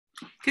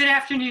Good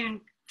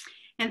afternoon,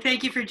 and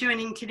thank you for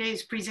joining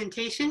today's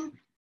presentation,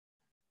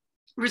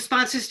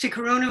 Responses to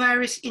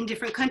Coronavirus in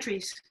Different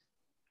Countries.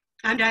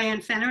 I'm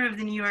Diane Fenner of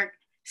the New York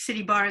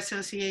City Bar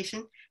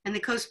Association, and the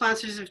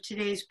co-sponsors of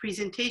today's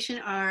presentation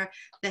are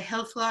the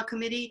Health Law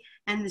Committee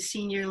and the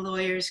Senior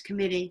Lawyers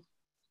Committee.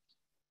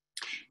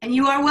 And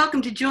you are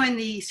welcome to join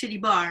the City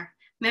Bar.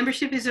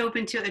 Membership is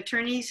open to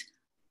attorneys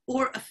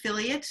or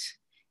affiliates,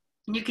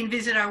 and you can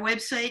visit our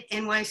website,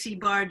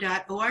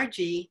 nycbar.org,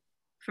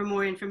 for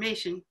more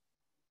information.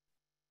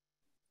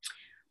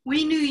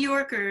 We New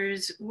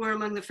Yorkers were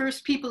among the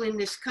first people in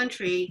this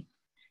country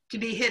to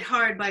be hit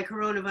hard by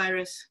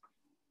coronavirus.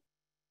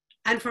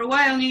 And for a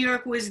while, New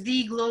York was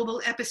the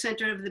global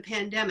epicenter of the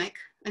pandemic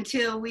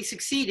until we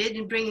succeeded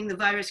in bringing the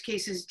virus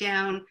cases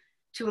down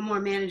to a more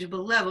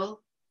manageable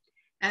level,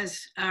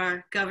 as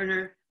our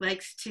governor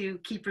likes to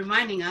keep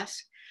reminding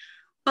us.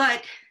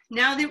 But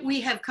now that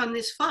we have come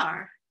this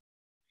far,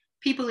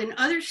 people in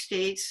other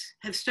states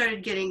have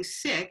started getting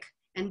sick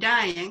and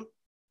dying,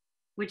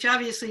 which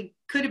obviously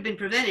could have been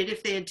prevented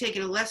if they had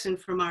taken a lesson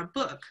from our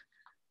book.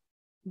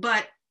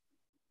 But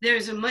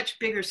there's a much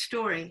bigger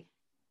story.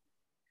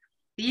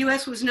 The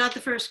US was not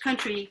the first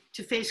country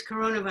to face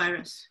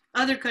coronavirus.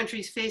 Other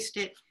countries faced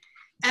it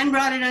and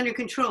brought it under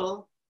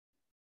control.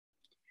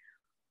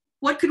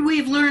 What could we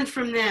have learned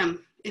from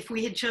them if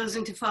we had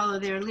chosen to follow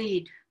their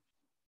lead?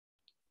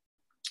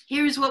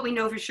 Here's what we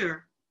know for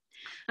sure.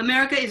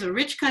 America is a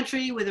rich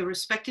country with a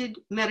respected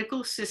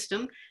medical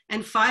system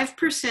and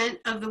 5%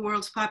 of the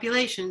world's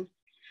population,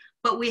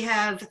 but we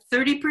have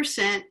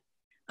 30%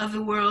 of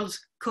the world's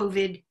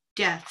COVID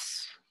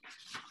deaths.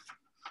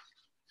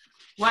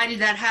 Why did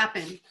that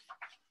happen?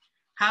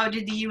 How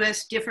did the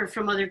US differ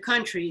from other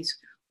countries?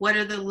 What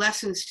are the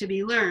lessons to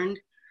be learned?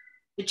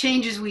 The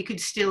changes we could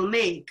still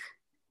make?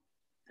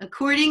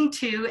 According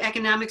to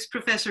economics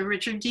professor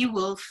Richard D.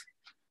 Wolff,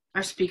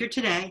 our speaker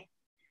today,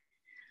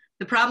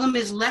 the problem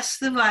is less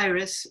the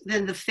virus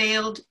than the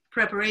failed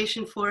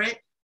preparation for it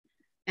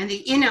and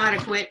the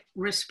inadequate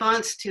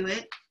response to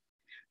it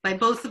by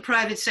both the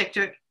private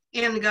sector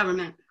and the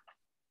government.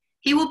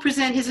 He will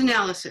present his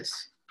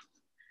analysis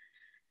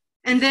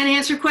and then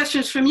answer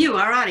questions from you,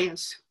 our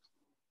audience.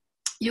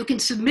 You can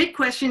submit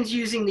questions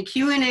using the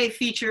Q&A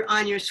feature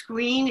on your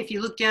screen. If you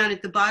look down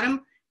at the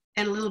bottom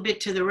and a little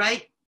bit to the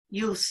right,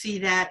 you'll see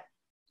that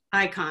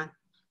icon.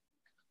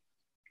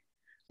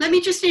 Let me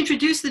just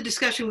introduce the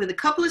discussion with a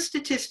couple of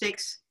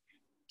statistics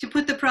to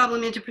put the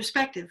problem into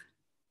perspective.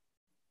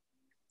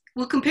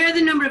 We'll compare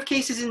the number of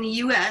cases in the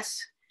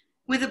US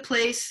with a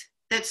place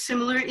that's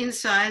similar in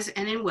size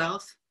and in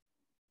wealth,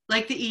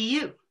 like the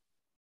EU.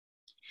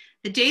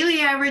 The daily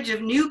average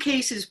of new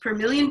cases per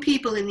million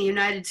people in the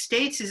United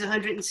States is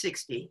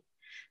 160.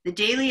 The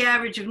daily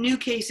average of new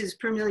cases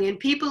per million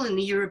people in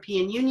the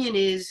European Union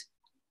is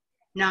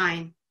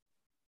 9.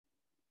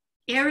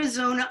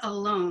 Arizona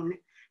alone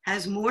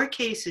has more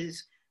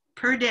cases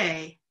per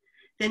day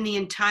than the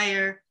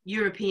entire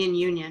European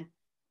Union.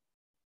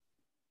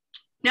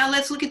 Now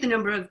let's look at the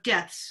number of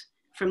deaths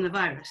from the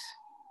virus.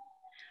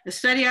 A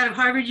study out of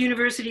Harvard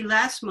University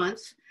last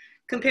month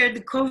compared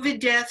the COVID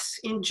deaths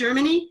in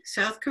Germany,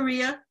 South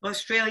Korea,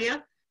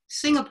 Australia,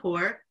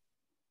 Singapore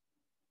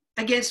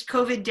against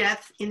COVID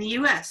death in the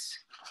US.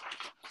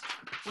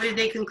 What did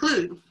they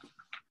conclude?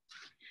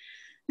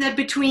 That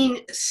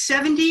between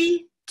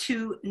 70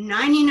 to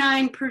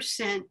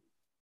 99%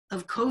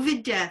 of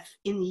COVID death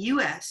in the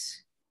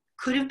US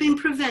could have been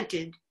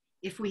prevented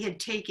if we had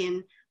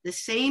taken the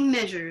same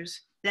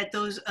measures that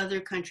those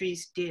other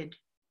countries did.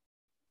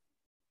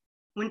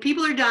 When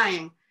people are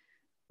dying,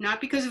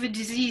 not because of a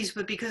disease,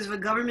 but because of a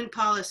government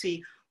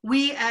policy,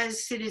 we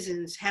as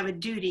citizens have a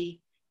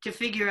duty to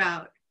figure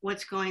out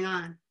what's going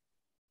on.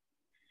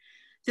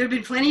 There have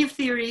been plenty of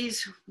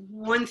theories.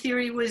 One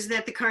theory was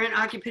that the current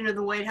occupant of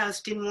the White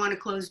House didn't want to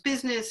close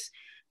business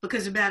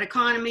because a bad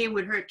economy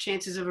would hurt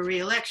chances of a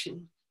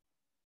re-election.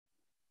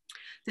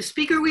 The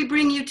speaker we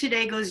bring you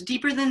today goes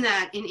deeper than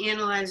that in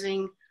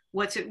analyzing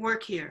what's at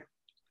work here.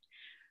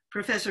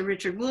 Professor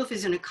Richard Wolff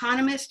is an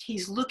economist.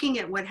 He's looking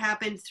at what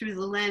happened through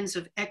the lens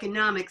of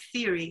economic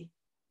theory.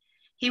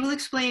 He will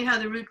explain how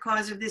the root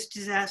cause of this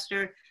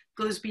disaster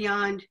goes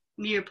beyond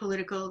mere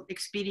political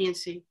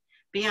expediency,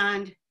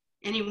 beyond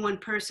any one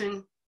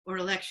person or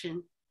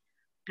election,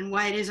 and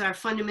why it is our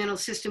fundamental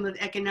system of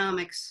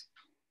economics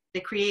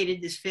that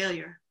created this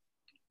failure.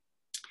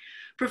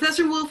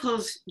 Professor Wolff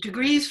holds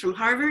degrees from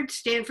Harvard,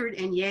 Stanford,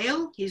 and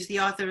Yale. He's the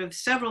author of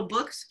several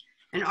books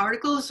and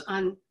articles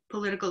on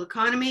political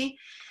economy.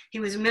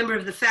 He was a member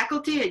of the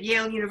faculty at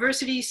Yale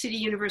University, City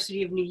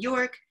University of New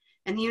York,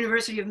 and the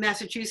University of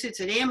Massachusetts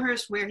at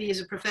Amherst, where he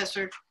is a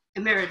Professor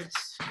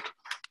Emeritus.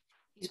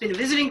 He's been a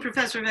visiting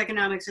Professor of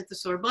Economics at the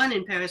Sorbonne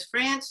in Paris,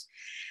 France,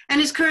 and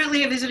is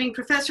currently a visiting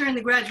professor in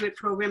the Graduate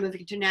Program of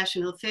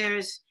International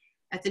Affairs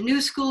at the New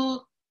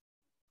School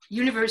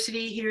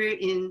University here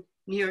in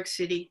New York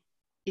City.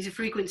 He's a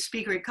frequent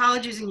speaker at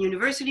colleges and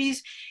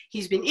universities.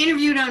 He's been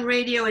interviewed on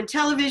radio and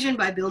television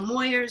by Bill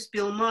Moyers,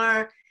 Bill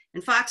Maher,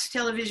 and Fox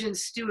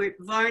Television's Stuart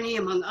Varney,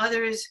 among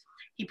others.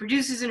 He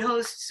produces and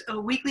hosts a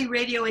weekly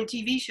radio and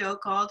TV show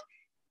called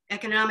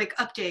Economic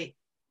Update.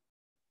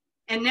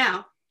 And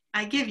now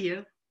I give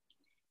you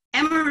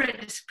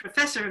Emeritus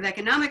Professor of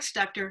Economics,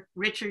 Dr.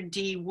 Richard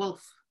D.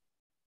 Wolff.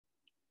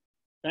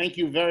 Thank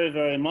you very,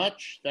 very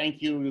much.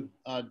 Thank you,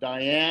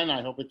 Diane.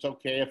 I hope it's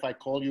okay if I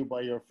call you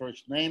by your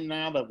first name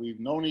now that we've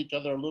known each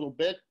other a little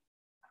bit.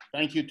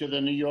 Thank you to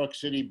the New York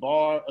City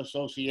Bar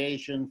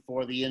Association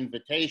for the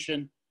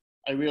invitation.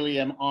 I really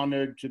am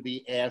honored to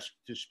be asked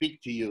to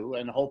speak to you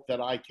and hope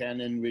that I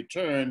can, in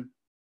return,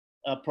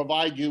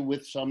 provide you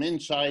with some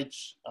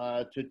insights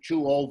to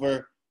chew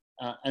over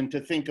and to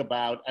think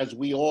about as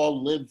we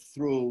all live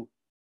through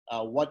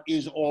what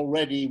is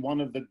already one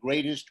of the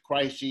greatest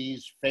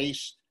crises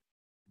faced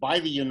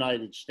by the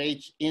United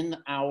States in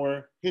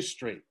our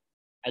history.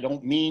 I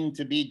don't mean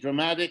to be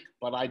dramatic,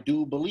 but I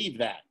do believe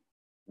that.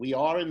 We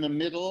are in the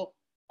middle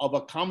of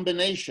a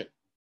combination,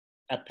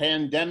 a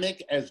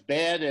pandemic as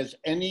bad as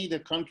any the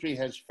country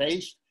has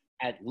faced,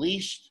 at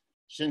least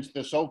since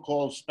the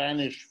so-called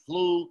Spanish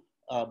flu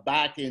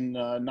back in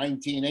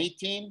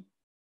 1918,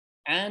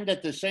 and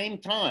at the same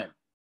time,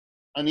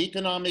 an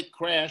economic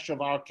crash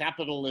of our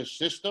capitalist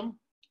system,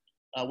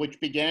 which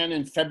began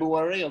in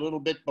February, a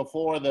little bit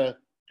before the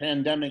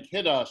pandemic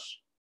hit us.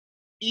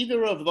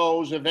 Either of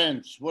those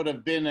events would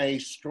have been a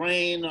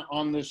strain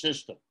on the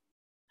system.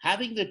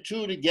 Having the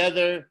two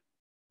together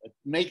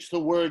makes the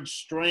word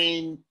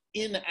strain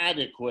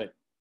inadequate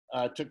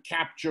to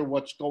capture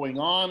what's going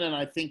on, and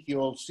I think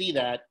you'll see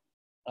that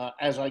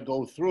as I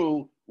go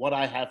through what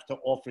I have to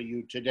offer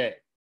you today.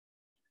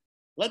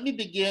 Let me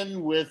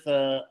begin with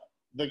the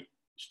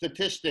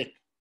statistic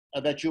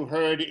that you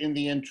heard in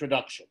the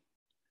introduction.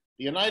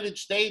 The United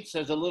States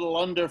has a little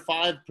under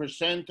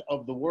 5%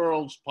 of the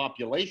world's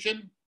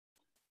population,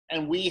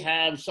 and we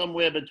have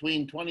somewhere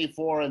between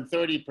 24 and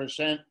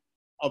 30%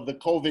 of the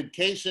COVID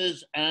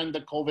cases and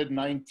the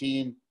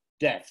COVID-19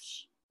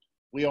 deaths.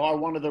 We are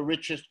one of the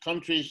richest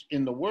countries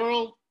in the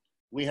world.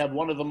 We have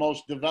one of the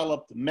most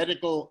developed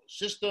medical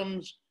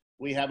systems.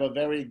 We have a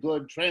very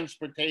good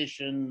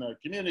transportation,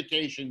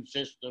 communication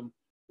system.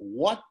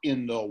 What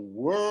in the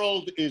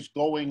world is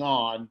going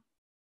on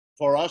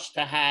for us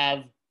to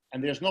have,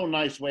 and there's no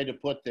nice way to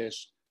put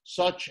this,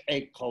 such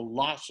a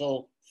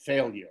colossal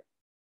failure?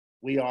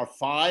 We are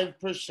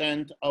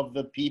 5% of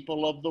the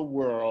people of the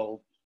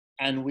world,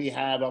 and we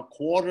have a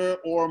quarter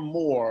or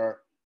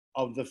more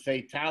of the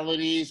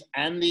fatalities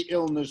and the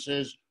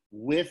illnesses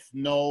with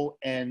no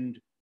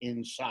end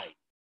in sight.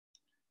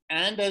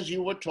 And as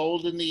you were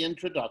told in the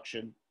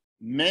introduction,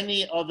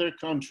 many other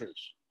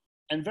countries,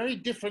 and very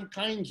different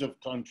kinds of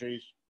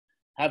countries,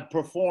 have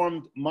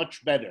performed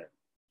much better.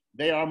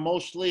 They are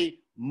mostly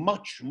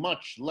much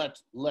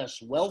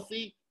less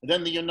wealthy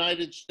than the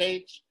United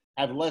States,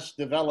 have less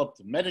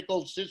developed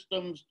medical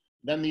systems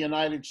than the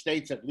United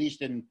States, at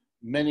least in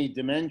many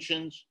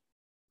dimensions.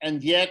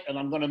 And yet, and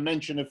I'm going to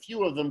mention a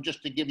few of them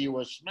just to give you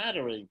a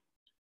smattering,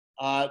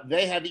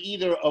 they have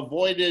either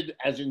avoided,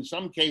 as in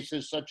some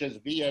cases, such as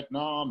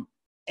Vietnam,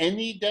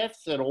 any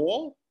deaths at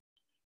all,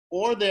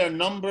 or their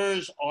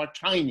numbers are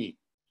tiny,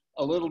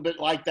 a little bit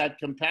like that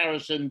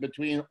comparison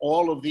between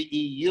all of the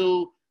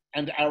EU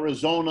and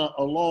Arizona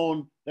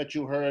alone that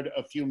you heard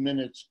a few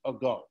minutes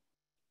ago.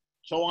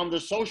 So on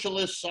the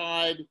socialist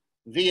side,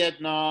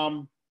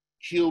 Vietnam,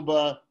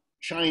 Cuba,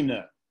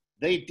 China,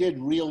 they did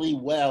really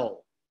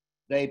well.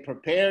 They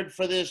prepared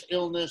for this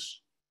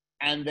illness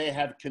and they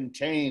have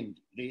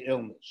contained the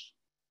illness.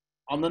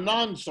 On the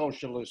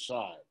non-socialist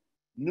side,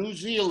 New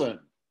Zealand,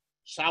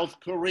 South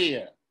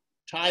Korea,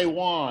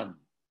 Taiwan,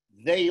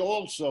 they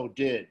also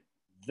did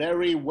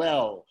very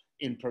well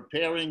in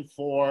preparing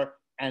for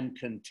and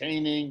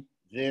containing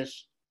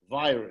this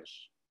virus.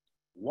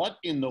 What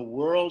in the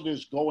world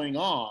is going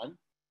on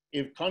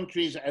if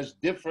countries as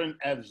different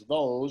as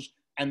those,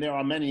 and there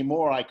are many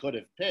more I could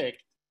have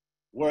picked,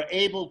 were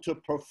able to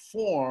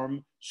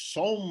perform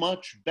so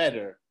much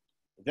better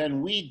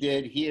than we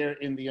did here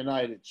in the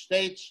United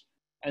States,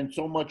 and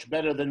so much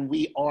better than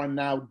we are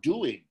now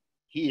doing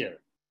here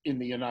in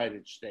the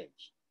United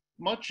States?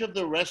 Much of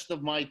the rest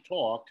of my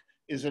talk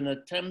is an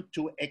attempt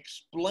to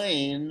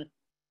explain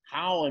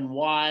how and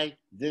why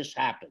this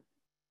happened.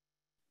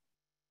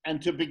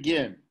 And to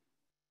begin,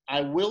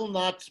 I will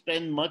not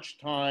spend much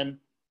time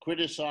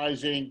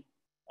criticizing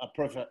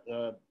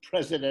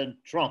President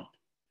Trump.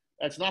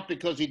 That's not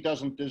because he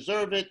doesn't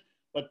deserve it,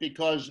 but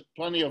because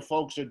plenty of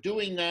folks are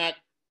doing that,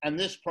 and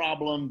this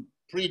problem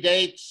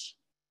predates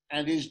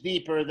and is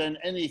deeper than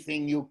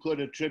anything you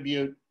could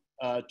attribute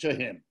to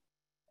him.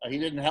 He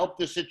didn't help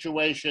the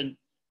situation.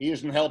 He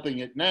isn't helping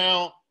it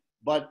now,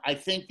 but I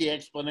think the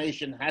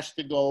explanation has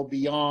to go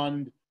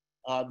beyond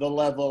the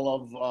level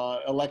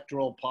of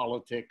electoral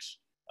politics,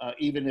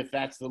 even if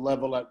that's the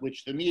level at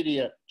which the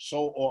media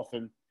so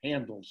often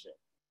handles it.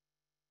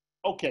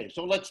 Okay,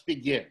 so let's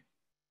begin.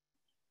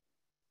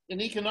 In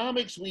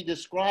economics, we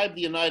describe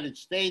the United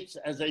States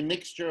as a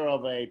mixture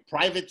of a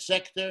private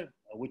sector,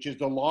 which is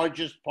the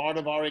largest part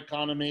of our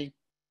economy,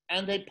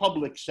 and a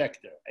public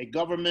sector, a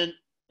government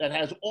that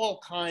has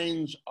all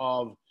kinds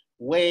of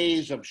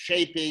ways of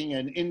shaping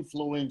and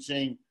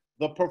influencing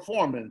the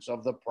performance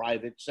of the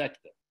private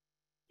sector.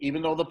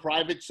 Even though the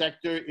private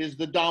sector is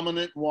the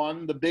dominant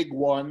one, the big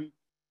one,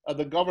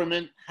 the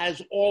government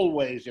has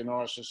always in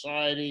our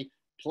society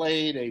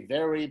played a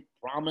very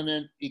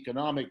prominent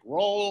economic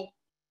role.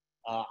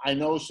 I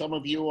know some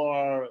of you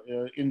are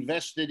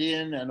invested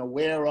in and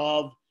aware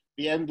of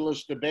the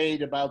endless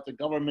debate about the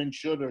government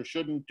should or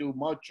shouldn't do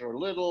much or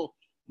little.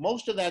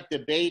 Most of that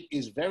debate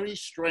is very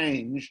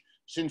strange,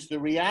 since the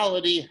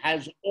reality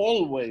has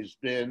always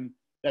been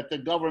that the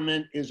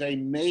government is a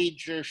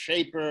major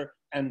shaper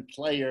and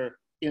player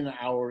in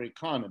our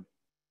economy.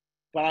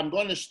 But I'm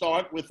going to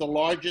start with the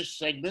largest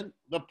segment,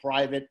 the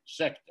private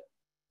sector.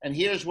 And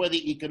here's where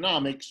the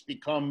economics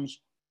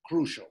becomes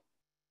crucial.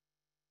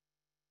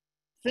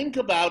 Think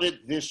about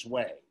it this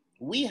way.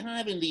 We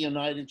have in the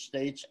United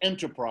States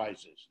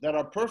enterprises that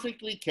are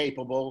perfectly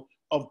capable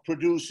of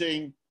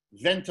producing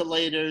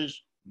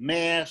ventilators,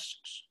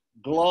 masks,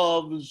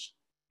 gloves,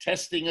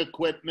 testing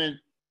equipment,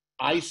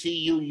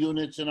 ICU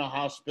units in a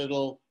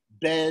hospital,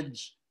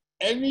 beds,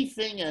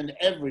 anything and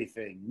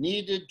everything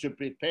needed to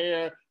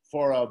prepare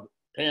for a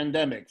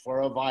pandemic,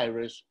 for a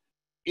virus,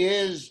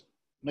 is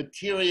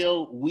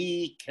material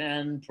we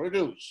can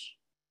produce.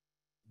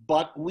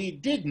 But we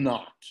did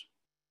not.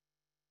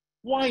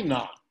 Why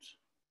not?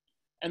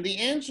 And the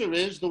answer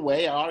is the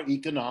way our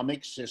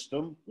economic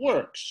system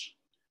works.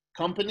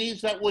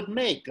 Companies that would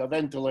make a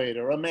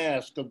ventilator, a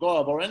mask, a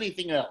glove, or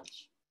anything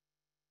else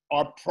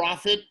are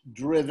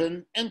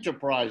profit-driven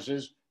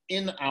enterprises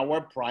in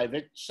our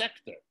private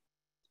sector.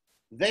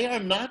 They are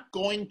not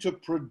going to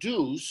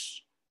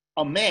produce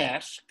a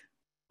mask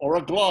or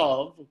a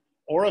glove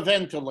or a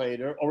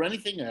ventilator or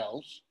anything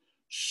else,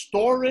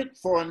 store it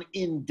for an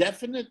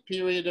indefinite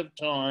period of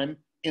time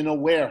in a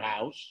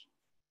warehouse,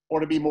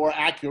 or to be more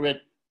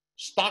accurate,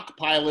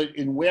 stockpile it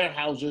in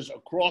warehouses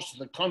across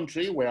the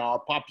country where our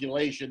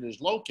population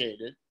is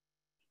located,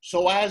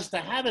 so as to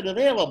have it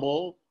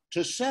available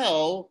to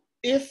sell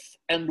if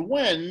and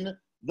when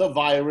the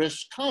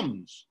virus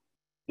comes.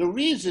 The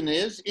reason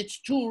is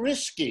it's too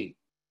risky.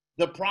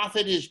 The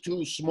profit is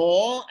too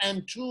small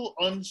and too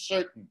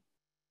uncertain.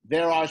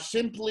 There are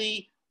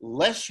simply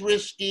less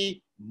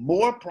risky,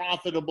 more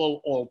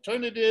profitable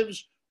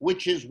alternatives,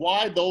 which is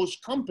why those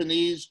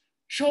companies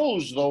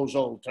chose those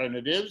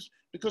alternatives,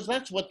 because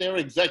that's what their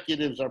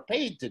executives are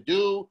paid to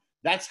do.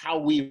 That's how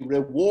we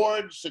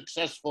reward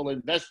successful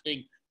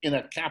investing in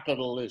a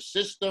capitalist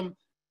system.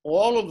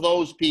 All of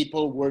those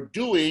people were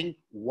doing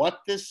what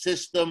the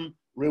system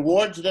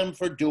rewards them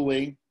for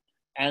doing,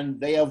 and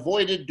they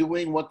avoided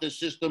doing what the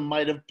system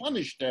might have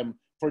punished them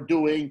for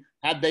doing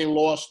had they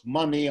lost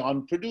money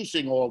on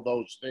producing all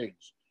those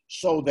things.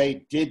 So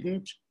they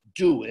didn't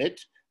do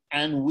it,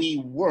 and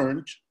we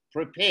weren't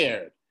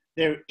prepared.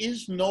 There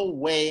is no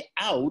way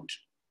out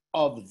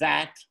of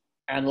that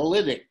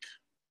analytic.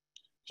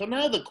 So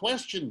now the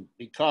question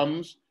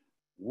becomes,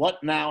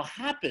 what now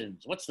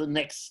happens? What's the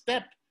next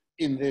step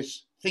in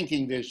this,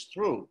 thinking this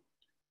through?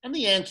 And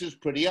the answer is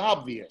pretty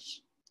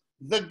obvious.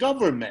 The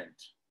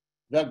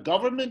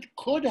government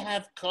could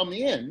have come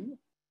in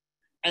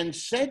and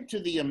said to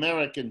the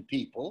American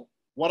people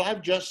what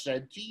I've just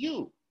said to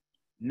you,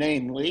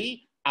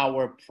 namely,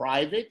 our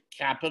private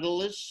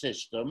capitalist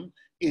system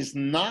is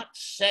not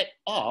set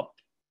up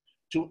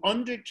to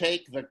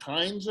undertake the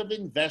kinds of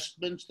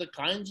investments, the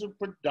kinds of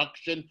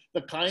production,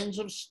 the kinds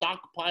of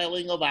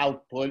stockpiling of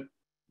output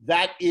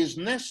that is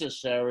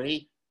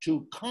necessary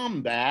to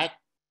combat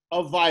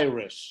a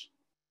virus.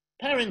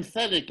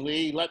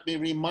 Parenthetically, let me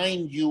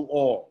remind you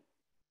all,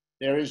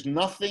 there is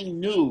nothing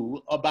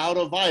new about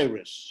a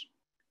virus.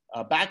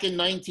 Back in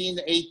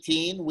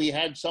 1918, we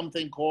had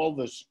something called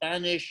the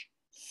Spanish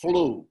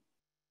flu.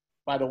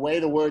 By the way,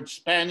 the word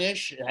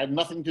Spanish had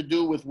nothing to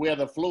do with where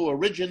the flu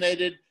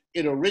originated.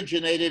 It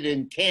originated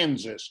in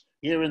Kansas,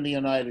 here in the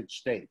United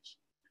States.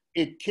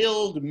 It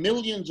killed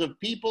millions of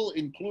people,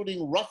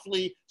 including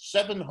roughly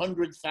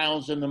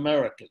 700,000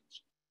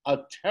 Americans. A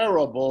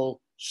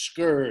terrible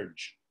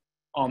scourge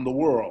on the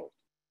world.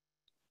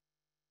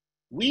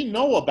 We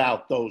know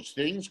about those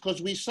things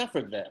because we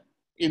suffered them.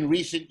 In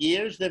recent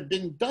years, there have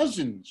been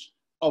dozens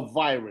of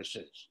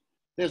viruses.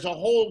 There's a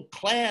whole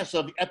class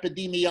of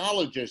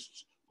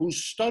epidemiologists who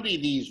study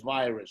these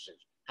viruses,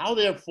 how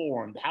they're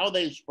formed, how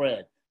they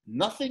spread.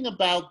 Nothing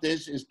about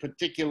this is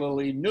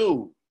particularly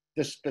new.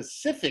 The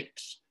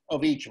specifics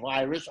of each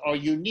virus are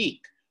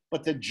unique,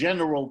 but the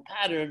general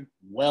pattern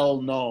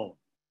well known.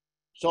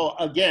 So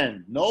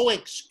again, no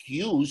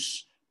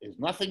excuse. There's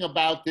nothing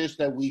about this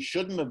that we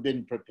shouldn't have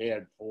been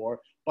prepared for,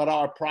 but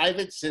our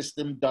private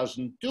system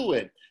doesn't do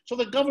it. So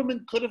the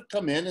government could have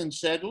come in and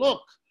said,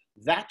 look,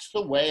 that's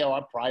the way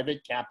our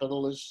private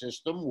capitalist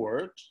system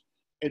works.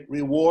 It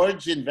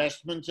rewards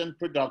investments and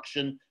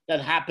production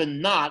that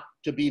happen not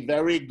to be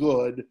very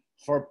good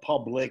for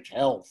public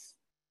health,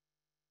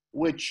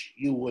 which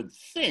you would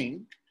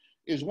think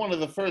is one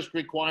of the first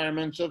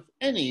requirements of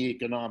any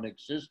economic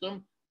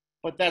system,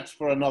 but that's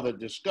for another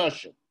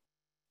discussion.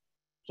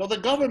 So the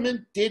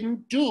government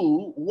didn't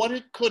do what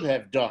it could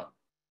have done.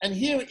 And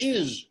here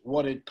is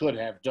what it could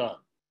have done.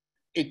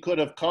 It could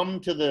have come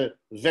to the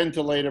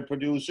ventilator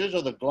producers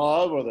or the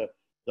glove or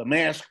the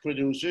mask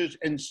producers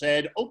and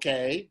said,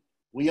 okay,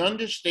 we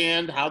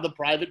understand how the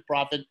private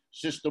profit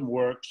system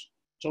works.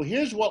 So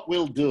here's what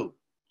we'll do.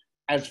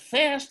 As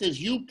fast as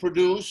you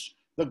produce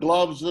the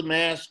gloves, the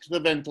masks, the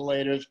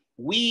ventilators,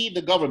 we,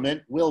 the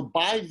government, will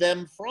buy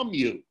them from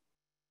you.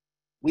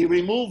 We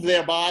remove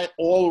thereby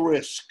all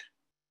risk.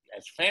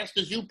 As fast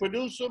as you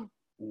produce them,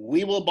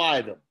 we will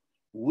buy them.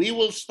 We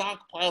will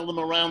stockpile them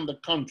around the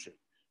country.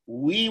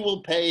 We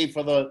will pay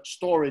for the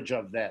storage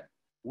of them.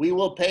 We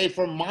will pay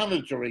for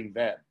monitoring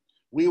them.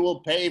 We will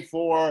pay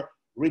for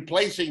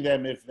replacing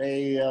them if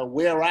they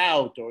wear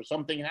out or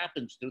something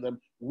happens to them.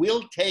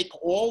 We'll take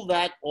all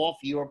that off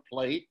your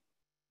plate.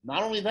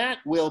 Not only that,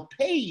 we'll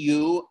pay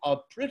you a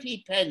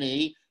pretty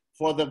penny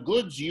for the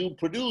goods you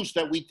produce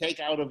that we take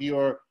out of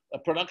your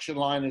production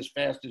line as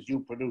fast as you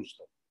produce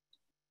them.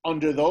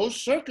 Under those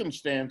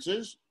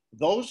circumstances,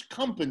 those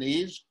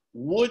companies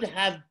would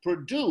have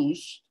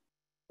produced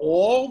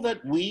all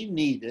that we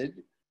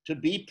needed to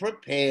be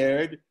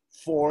prepared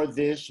for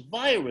this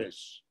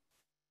virus.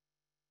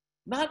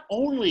 Not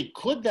only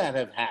could that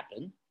have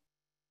happened,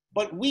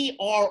 but we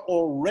are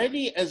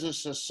already as a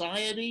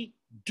society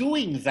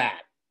doing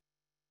that.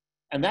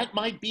 And that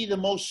might be the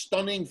most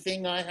stunning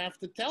thing I have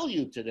to tell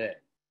you today.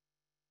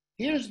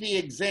 Here's the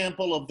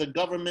example of the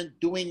government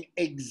doing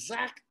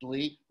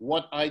exactly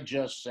what I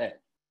just said.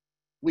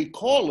 We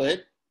call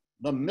it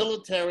the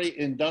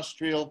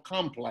military-industrial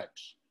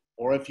complex,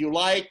 or if you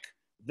like,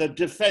 the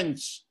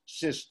defense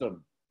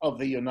system of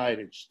the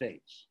United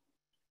States.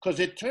 Because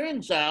it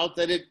turns out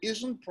that it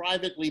isn't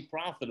privately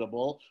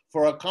profitable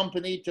for a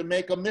company to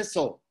make a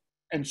missile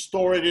and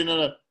store it in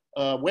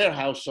a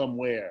warehouse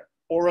somewhere,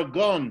 or a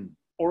gun,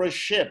 or a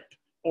ship,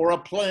 or a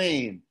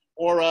plane,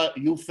 or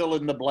you fill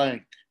in the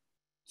blank.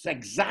 It's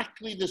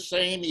exactly the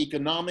same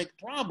economic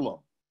problem.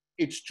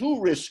 It's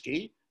too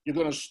risky. You're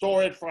going to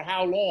store it for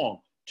how long?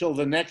 Till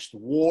the next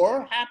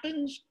war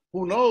happens?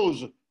 Who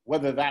knows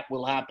whether that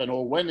will happen,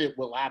 or when it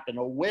will happen,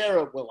 or where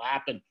it will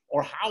happen,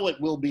 or how it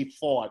will be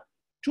fought.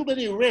 Too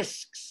many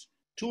risks,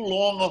 too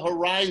long a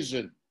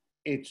horizon.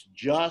 It's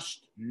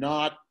just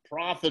not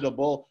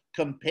profitable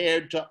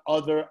compared to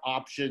other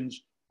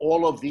options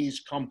all of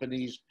these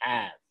companies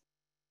have.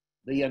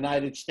 The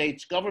United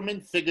States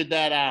government figured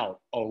that out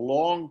a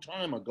long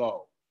time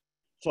ago.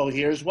 So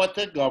here's what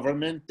the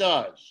government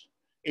does.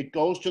 It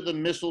goes to the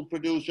missile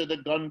producer, the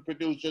gun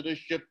producer, the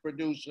ship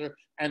producer,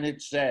 and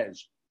it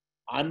says,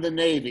 I'm the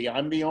Navy,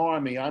 I'm the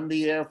Army, I'm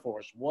the Air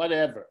Force,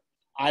 whatever.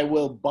 I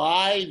will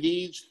buy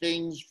these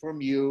things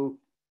from you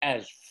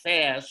as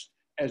fast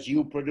as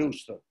you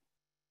produce them.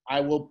 I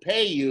will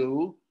pay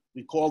you,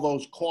 we call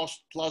those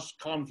cost plus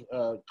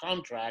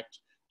contracts,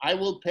 I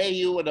will pay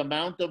you an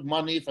amount of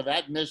money for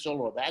that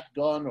missile or that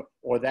gun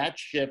or that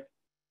ship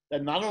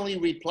that not only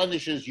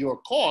replenishes your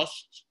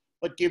costs,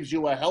 but gives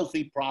you a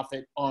healthy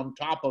profit on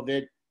top of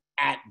it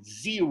at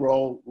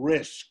zero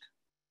risk.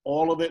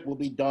 All of it will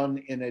be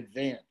done in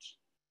advance.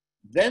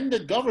 Then the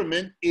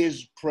government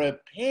is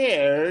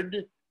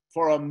prepared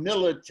for a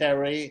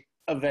military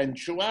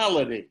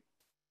eventuality.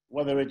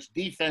 Whether it's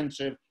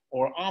defensive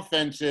or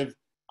offensive,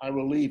 I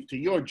will leave to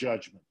your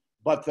judgment.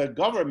 But the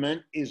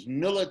government is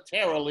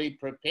militarily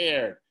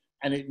prepared,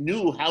 and it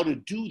knew how to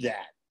do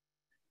that.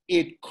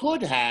 It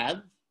could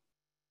have,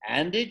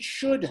 and it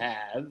should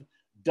have,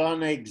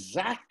 done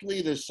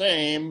exactly the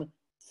same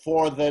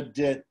for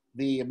the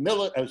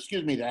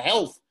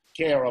health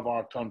care of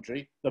our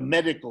country, the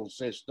medical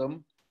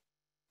system,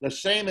 the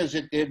same as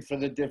it did for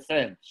the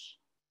defense.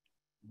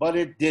 But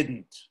it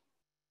didn't.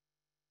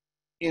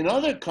 In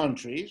other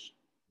countries,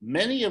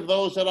 many of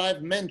those that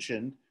I've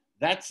mentioned,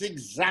 that's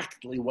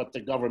exactly what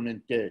the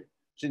government did.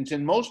 Since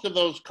in most of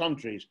those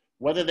countries,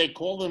 whether they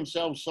call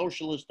themselves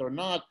socialist or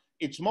not,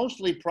 it's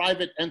mostly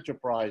private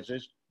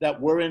enterprises that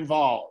were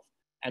involved.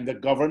 And the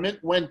government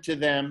went to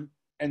them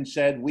and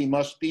said, we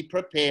must be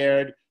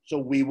prepared, so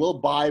we will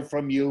buy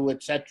from you,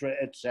 et cetera,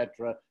 et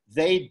cetera.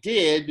 They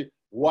did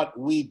what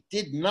we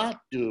did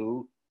not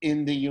do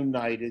in the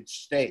United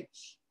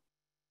States.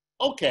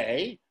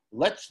 Okay,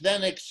 let's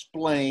then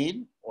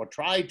explain, or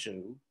try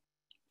to,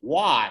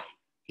 why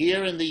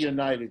here in the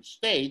United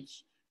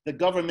States, the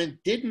government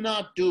did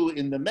not do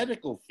in the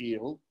medical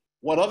field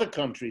what other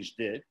countries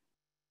did,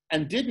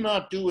 and did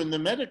not do in the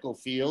medical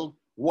field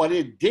what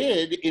it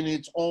did in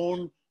its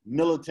own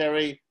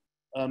military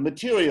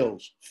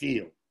materials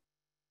field.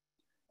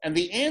 And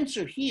the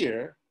answer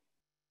here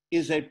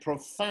is a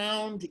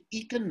profound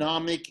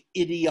economic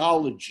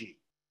ideology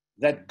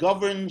that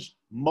governs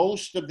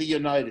most of the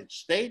United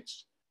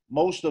States,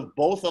 most of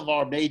both of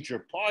our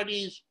major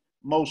parties,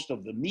 most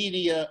of the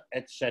media,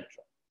 etc.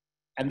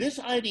 And this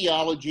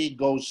ideology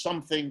goes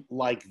something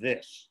like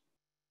this.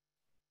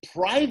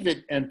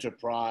 Private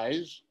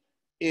enterprise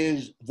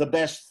is the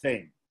best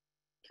thing.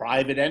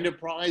 Private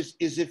enterprise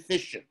is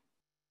efficient.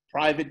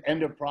 Private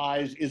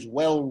enterprise is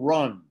well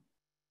run.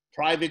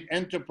 Private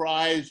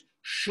enterprise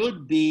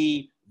should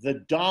be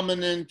the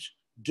dominant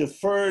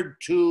deferred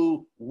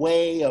to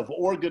way of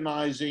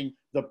organizing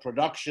the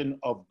production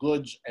of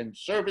goods and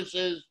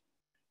services.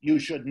 You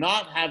should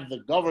not have the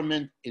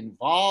government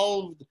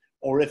involved,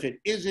 or if it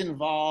is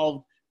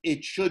involved,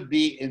 it should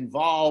be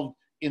involved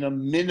in a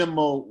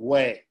minimal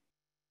way.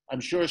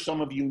 I'm sure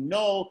some of you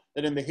know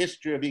that in the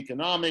history of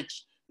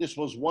economics, this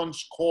was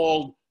once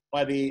called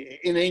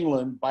in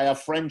England by a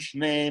French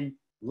name,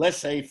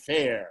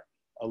 laissez-faire,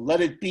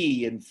 let it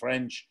be in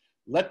French.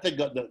 Let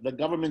the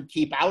government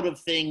keep out of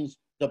things.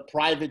 The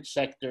private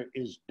sector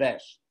is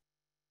best.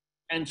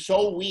 And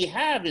so we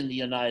have in the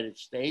United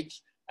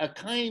States a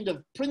kind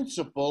of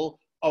principle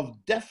of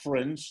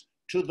deference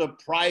to the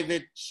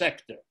private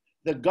sector.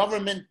 The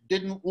government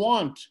didn't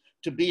want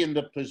to be in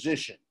the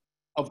position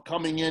of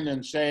coming in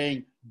and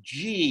saying,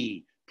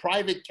 gee,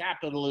 private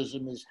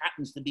capitalism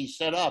happens to be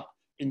set up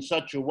in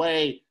such a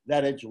way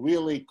that it's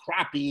really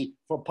crappy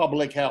for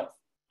public health.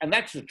 And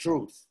that's the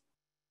truth.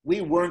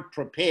 We weren't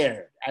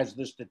prepared, as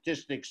the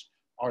statistics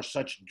are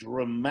such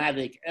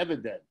dramatic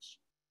evidence.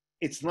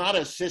 It's not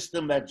a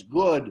system that's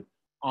good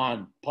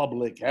on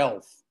public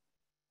health.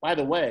 By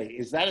the way,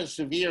 is that a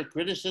severe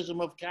criticism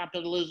of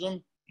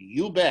capitalism?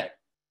 You bet.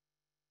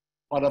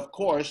 But of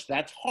course,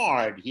 that's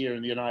hard here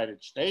in the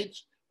United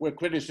States, where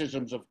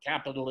criticisms of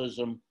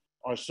capitalism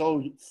are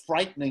so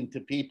frightening to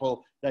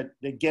people that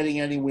getting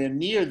anywhere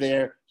near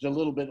there is a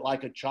little bit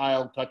like a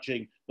child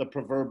touching the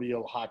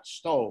proverbial hot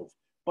stove.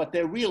 But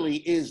there really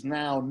is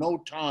now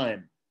no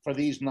time for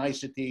these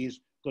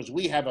niceties, because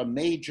we have a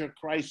major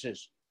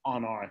crisis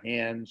on our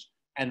hands,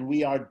 and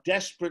we are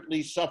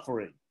desperately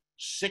suffering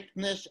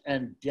sickness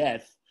and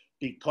death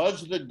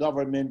because the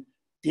government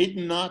did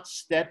not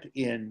step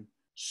in,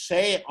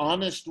 say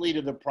honestly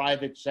to the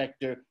private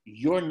sector,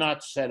 you're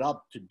not set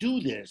up to do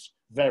this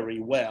very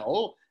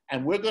well,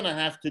 and we're going to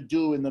have to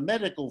do in the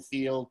medical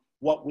field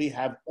what we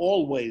have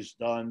always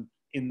done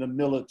in the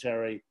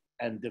military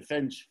and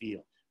defense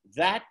field.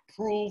 That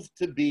proved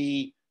to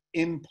be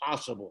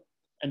impossible.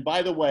 And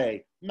by the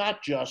way,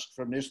 not just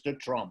for Mr.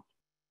 Trump,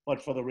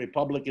 but for the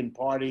Republican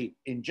Party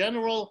in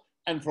general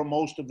and for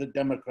most of the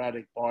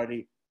Democratic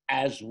Party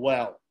as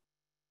well.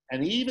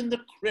 And even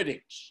the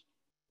critics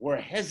were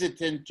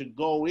hesitant to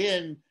go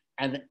in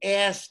and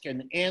ask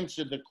and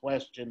answer the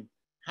question,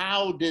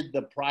 how did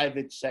the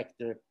private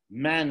sector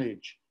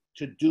manage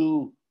to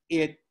do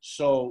it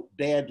so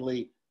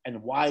badly,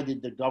 and why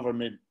did the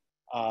government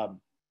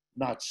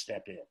not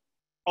step in?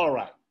 All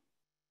right,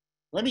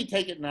 let me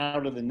take it now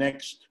to the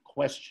next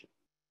question.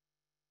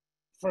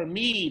 For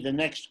me, the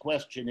next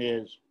question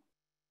is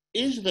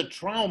the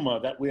trauma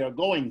that we are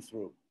going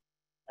through,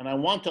 and I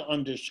want to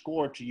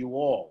underscore to you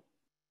all,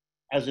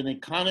 as an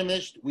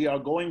economist, we are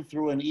going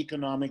through an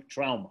economic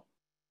trauma.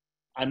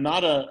 I'm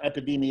not an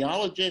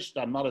epidemiologist,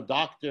 I'm not a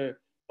doctor,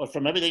 but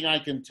from everything I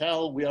can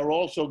tell, we are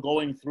also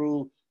going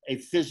through a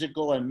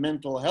physical and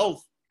mental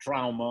health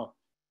trauma,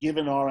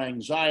 given our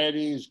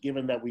anxieties,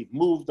 given that we've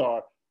moved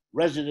our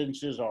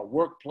residences, our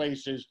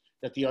workplaces,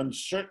 that the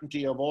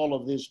uncertainty of all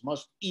of this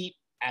must eat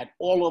at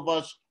all of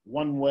us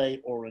one way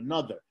or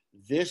another.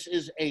 This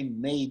is a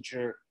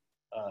major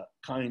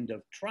kind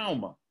of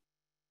trauma.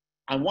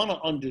 I want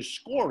to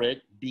underscore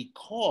it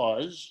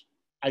because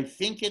I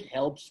think it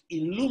helps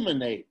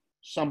illuminate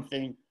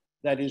something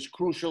that is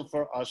crucial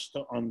for us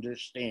to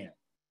understand.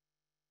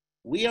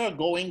 We are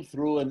going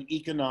through an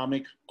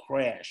economic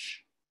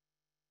crash.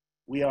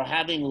 We are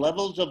having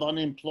levels of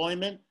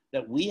unemployment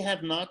that we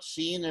have not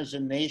seen as a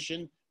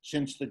nation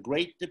since the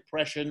Great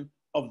Depression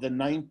of the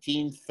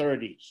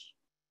 1930s.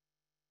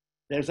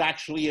 There's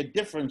actually a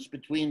difference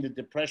between the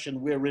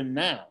depression we're in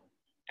now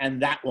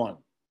and that one.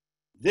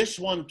 This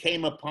one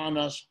came upon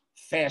us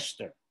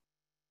faster.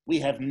 We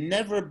have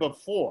never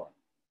before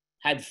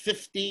had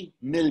 50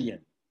 million,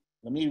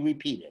 let me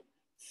repeat it,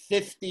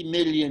 50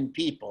 million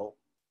people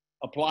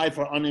apply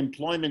for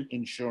unemployment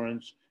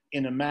insurance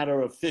in a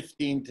matter of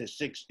 15 to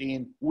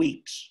 16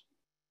 weeks.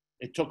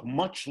 It took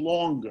much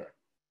longer,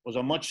 was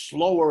a much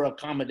slower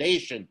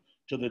accommodation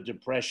to the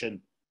depression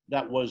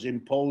that was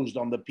imposed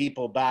on the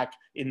people back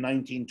in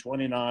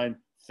 1929,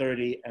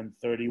 30, and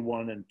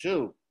 31 and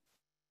 2.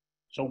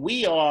 So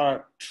we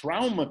are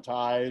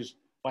traumatized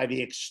by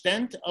the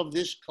extent of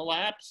this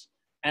collapse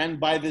and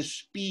by the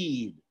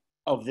speed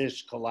of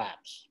this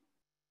collapse.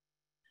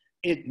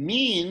 It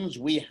means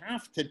we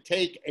have to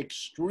take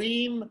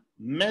extreme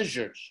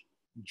measures,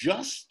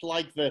 just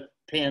like the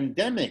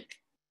pandemic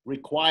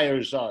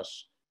requires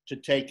us to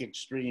take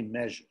extreme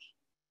measures.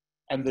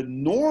 And the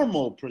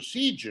normal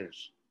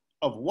procedures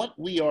of what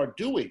we are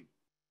doing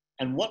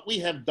and what we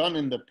have done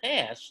in the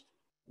past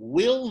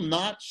will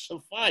not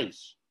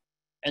suffice.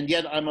 And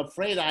yet I'm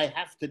afraid I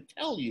have to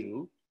tell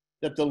you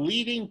that the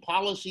leading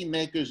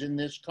policymakers in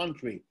this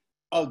country,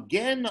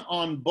 again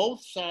on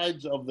both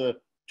sides of the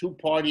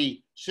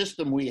two-party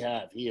system we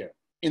have here,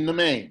 in the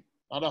main,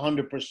 not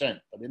 100%,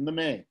 but in the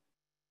main,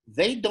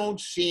 they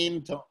don't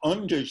seem to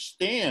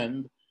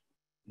understand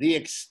the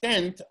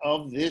extent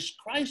of this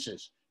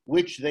crisis,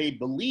 which they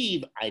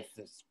believe, I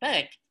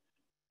suspect,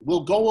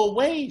 will go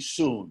away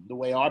soon, the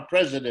way our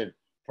president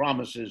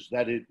promises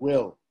that it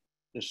will.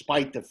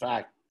 despite the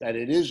fact that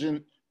it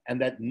isn't, and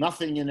that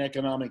nothing in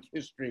economic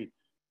history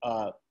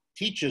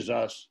teaches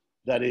us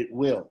that it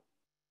will.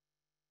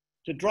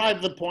 To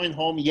drive the point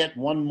home yet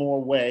one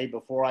more way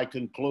before I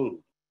conclude,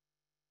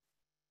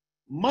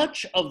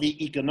 much of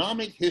the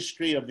economic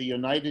history of the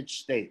United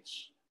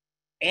States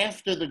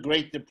after the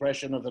Great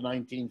Depression of the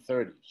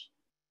 1930s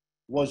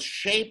was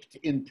shaped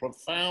in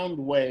profound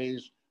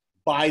ways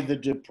by the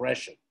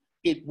Depression.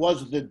 It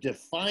was the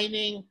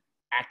defining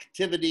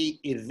activity,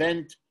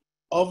 event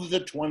of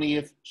the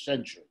 20th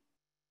century.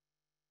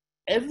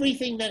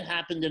 Everything that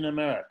happened in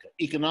America,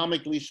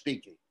 economically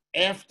speaking,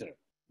 after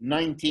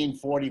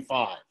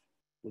 1945,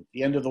 with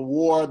the end of the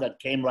war that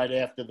came right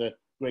after the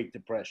Great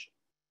Depression,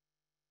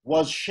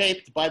 was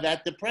shaped by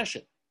that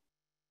depression.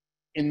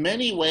 In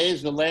many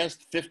ways, the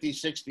last 50,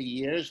 60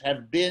 years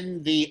have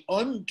been the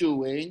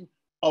undoing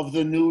of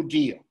the New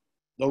Deal,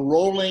 the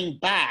rolling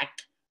back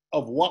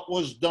of what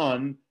was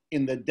done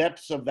in the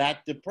depths of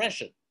that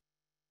depression.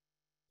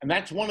 And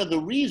that's one of the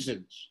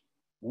reasons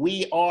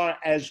we are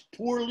as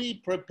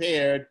poorly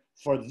prepared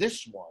for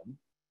this one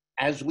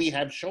as we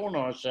have shown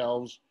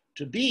ourselves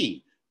to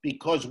be,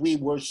 because we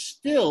were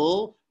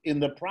still in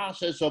the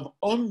process of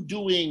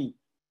undoing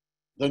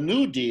the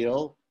New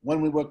Deal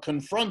when we were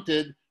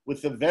confronted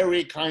with the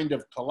very kind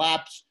of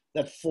collapse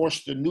that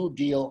forced the New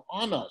Deal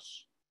on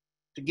us.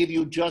 To give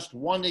you just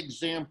one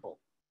example,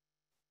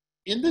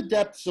 in the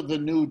depths of the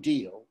New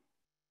Deal,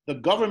 the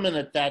government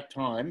at that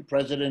time,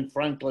 President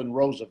Franklin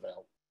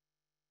Roosevelt,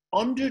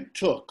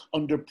 undertook,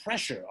 under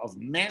pressure of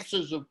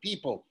masses of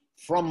people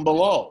from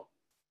below,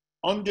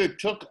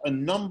 undertook a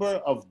number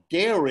of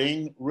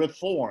daring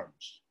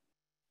reforms.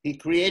 He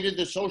created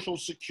the Social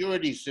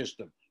Security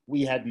system.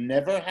 We had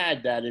never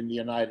had that in the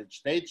United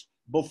States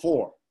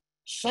before.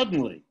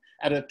 Suddenly,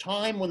 at a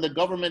time when the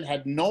government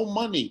had no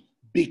money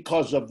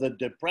because of the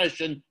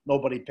Depression,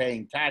 nobody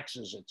paying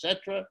taxes,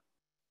 etc.,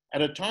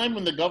 at a time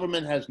when the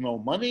government has no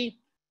money,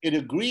 it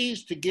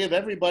agrees to give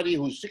everybody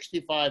who's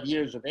 65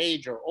 years of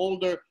age or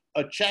older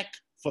a check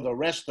for the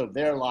rest of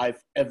their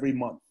life every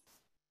month.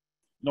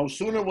 No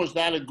sooner was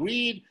that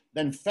agreed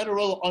than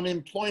federal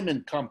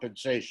unemployment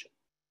compensation.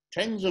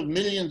 Tens of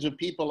millions of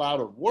people out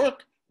of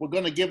work, we're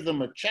going to give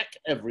them a check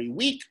every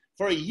week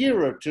for a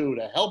year or two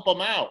to help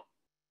them out.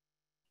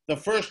 The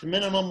first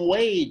minimum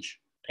wage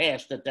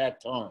passed at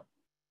that time.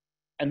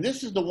 And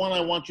this is the one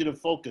I want you to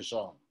focus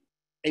on.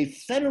 A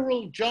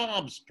federal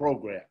jobs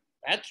program.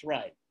 That's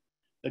right.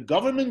 The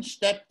government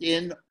stepped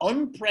in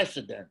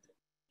unprecedented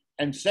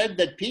and said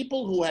that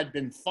people who had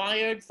been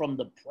fired from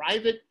the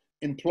private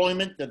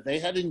employment that they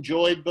had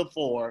enjoyed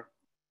before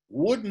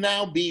would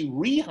now be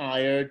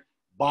rehired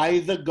by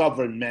the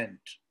government.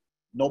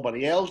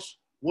 Nobody else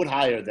would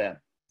hire them.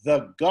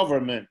 The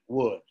government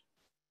would.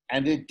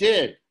 And it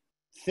did.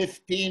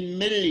 15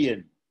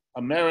 million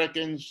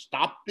Americans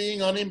stopped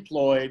being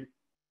unemployed,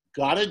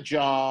 got a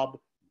job,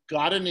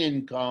 got an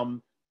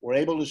income, were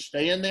able to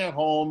stay in their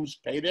homes,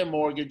 pay their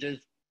mortgages,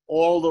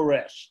 all the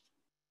rest.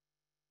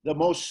 The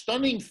most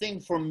stunning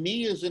thing for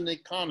me as an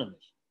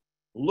economist,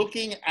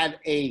 looking at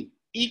a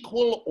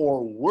equal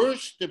or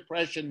worse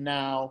depression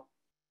now,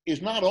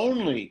 is not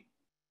only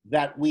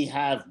that we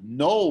have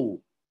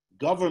no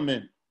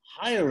government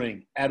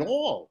hiring at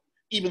all,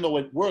 even though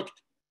it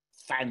worked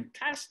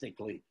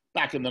fantastically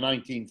back in the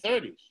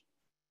 1930s,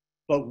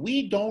 but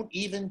we don't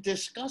even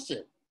discuss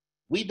it.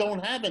 We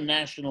don't have a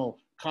national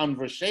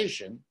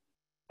conversation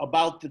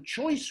about the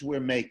choice we're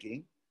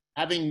making,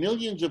 having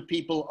millions of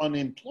people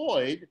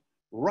unemployed,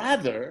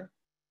 rather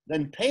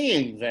than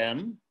paying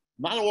them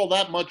not all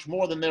that much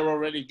more than they're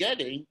already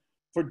getting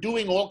for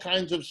doing all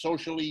kinds of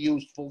socially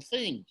useful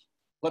things.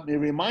 Let me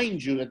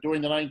remind you that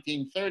during the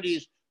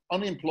 1930s,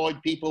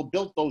 unemployed people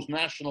built those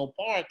national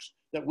parks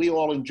that we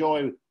all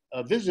enjoy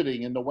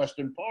visiting in the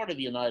western part of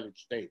the United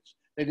States.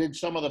 They did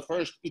some of the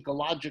first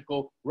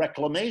ecological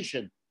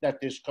reclamation that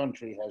this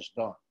country has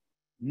done.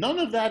 None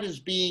of that is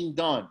being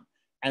done,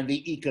 and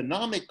the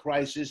economic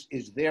crisis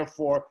is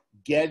therefore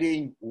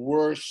getting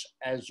worse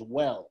as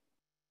well.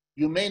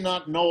 You may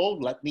not know,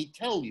 let me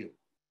tell you,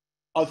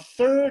 a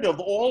third of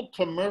all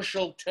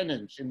commercial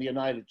tenants in the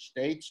United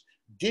States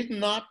did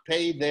not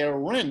pay their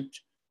rent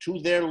to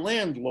their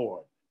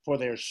landlord for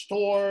their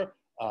store,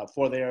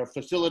 for their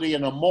facility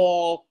in a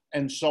mall,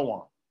 and so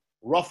on.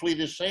 Roughly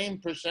the same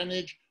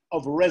percentage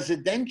of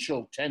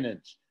residential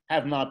tenants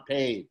have not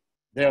paid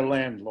their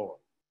landlord.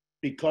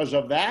 Because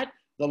of that,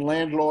 the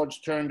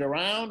landlords turned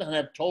around and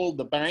have told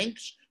the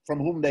banks from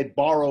whom they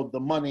borrowed the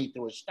money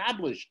to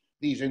establish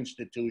these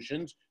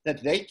institutions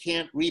that they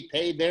can't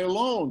repay their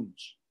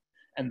loans.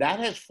 And that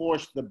has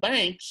forced the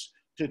banks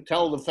to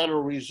tell the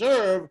Federal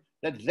Reserve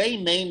that they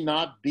may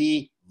not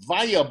be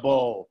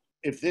viable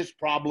if this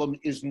problem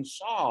isn't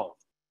solved.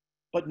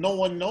 But no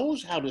one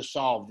knows how to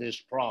solve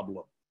this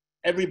problem.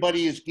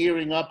 Everybody is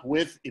gearing up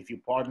with, if you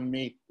pardon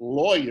me,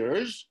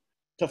 lawyers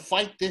to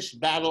fight this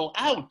battle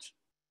out.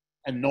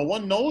 And no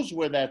one knows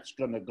where that's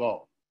going to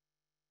go.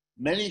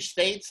 Many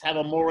states have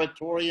a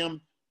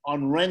moratorium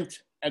on rent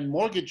and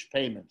mortgage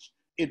payments.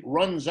 It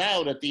runs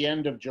out at the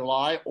end of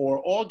July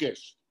or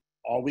August.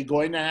 Are we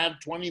going to have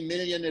 20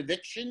 million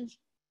evictions?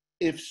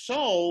 If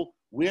so,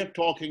 we're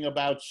talking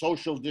about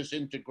social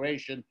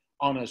disintegration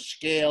on a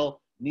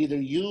scale neither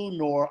you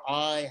nor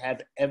I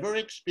have ever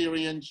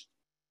experienced,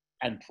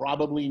 and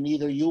probably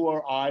neither you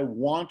or I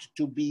want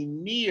to be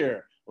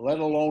near, let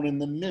alone in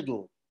the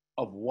middle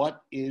of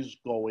what is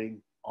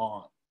going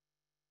on.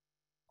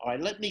 All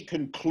right, let me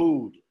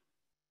conclude.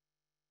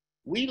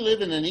 We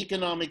live in an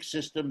economic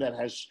system that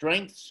has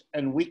strengths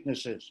and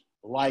weaknesses,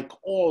 like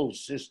all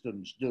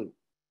systems do.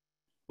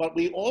 But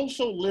we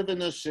also live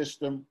in a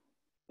system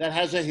that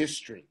has a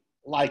history,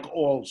 like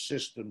all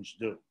systems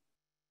do.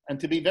 And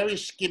to be very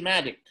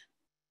schematic,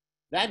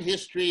 that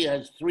history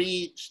has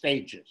 3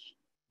 stages: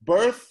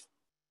 birth,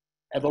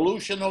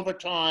 evolution over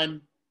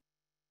time,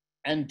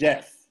 and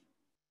death.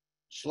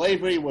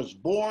 Slavery was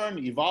born,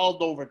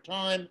 evolved over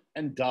time,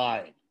 and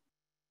died.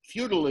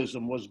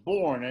 Feudalism was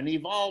born and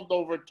evolved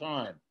over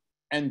time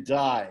and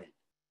died.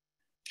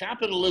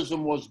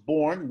 Capitalism was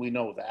born, we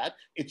know that.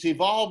 It's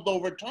evolved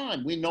over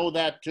time, we know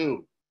that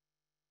too.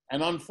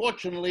 And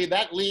unfortunately,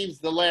 that leaves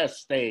the last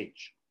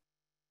stage,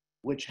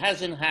 which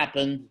hasn't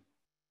happened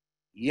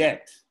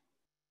yet.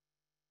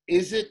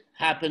 Is it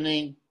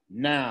happening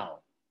now?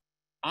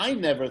 I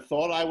never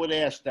thought I would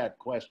ask that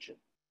question.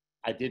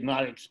 I did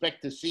not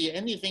expect to see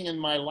anything in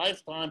my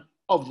lifetime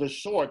of the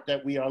sort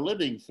that we are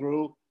living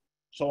through,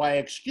 so I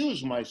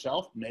excuse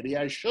myself. Maybe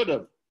I should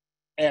have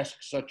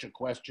asked such a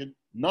question.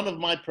 None of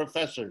my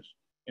professors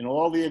in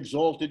all the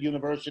exalted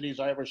universities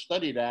I ever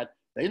studied at,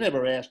 they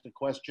never asked the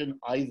question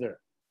either.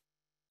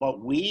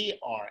 But we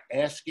are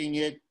asking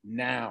it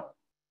now.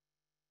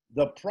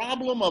 The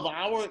problem of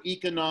our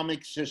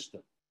economic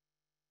system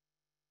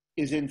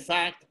is in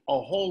fact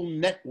a whole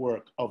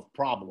network of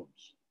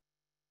problems.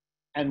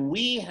 And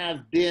we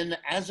have been,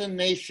 as a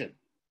nation,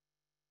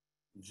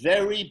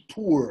 very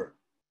poor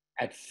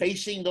at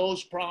facing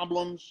those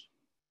problems,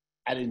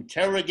 at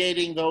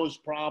interrogating those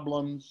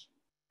problems,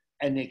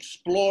 and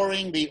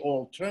exploring the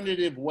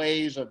alternative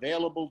ways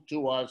available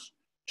to us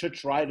to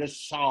try to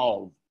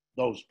solve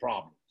those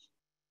problems.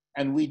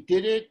 And we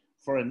did it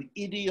for an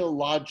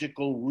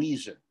ideological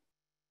reason.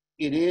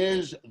 It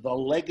is the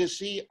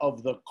legacy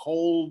of the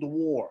Cold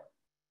War.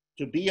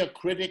 To be a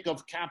critic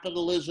of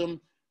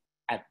capitalism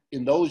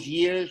in those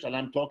years, and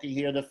I'm talking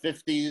here the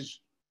 50s,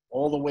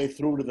 all the way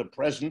through to the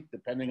present,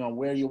 depending on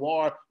where you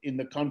are in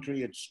the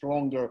country, it's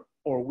stronger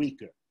or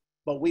weaker.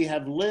 But we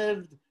have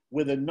lived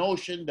with a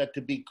notion that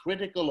to be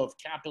critical of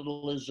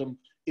capitalism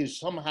is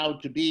somehow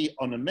to be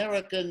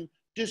un-American,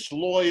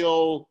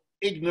 disloyal,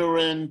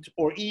 ignorant,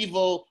 or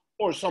evil,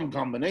 or some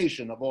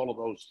combination of all of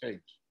those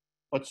things,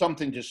 but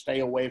something to stay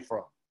away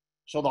from.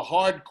 So the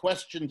hard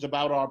questions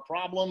about our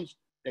problems,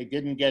 they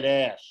didn't get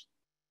asked.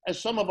 As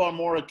some of our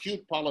more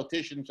acute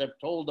politicians have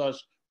told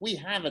us, we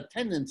have a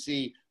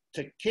tendency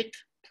to kick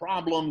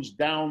problems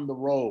down the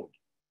road.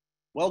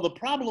 Well, the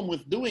problem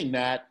with doing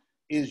that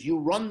is you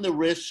run the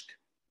risk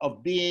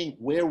of being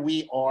where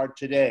we are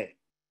today.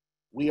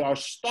 We are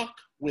stuck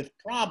with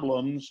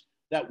problems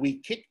that we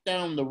kick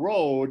down the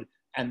road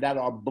and that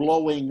are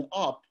blowing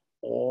up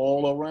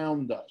all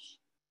around us.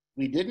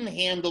 We didn't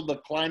handle the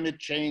climate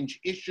change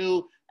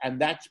issue, and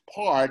that's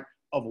part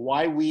of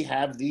why we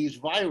have these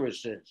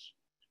viruses.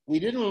 We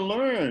didn't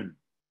learn,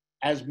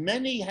 as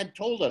many had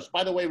told us,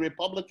 by the way,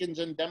 Republicans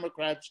and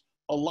Democrats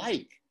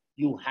alike,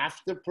 you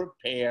have to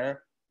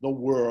prepare the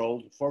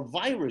world for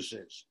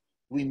viruses.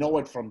 We know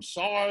it from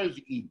SARS,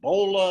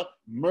 Ebola,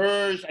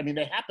 MERS. I mean,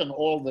 they happen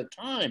all the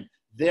time.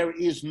 There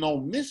is no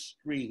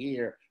mystery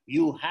here.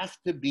 You have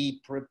to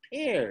be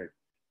prepared.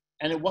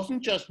 And it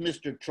wasn't just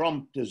Mr.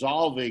 Trump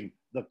dissolving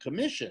the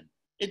commission.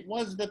 It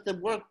was that the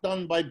work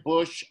done by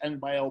Bush and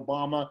by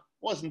Obama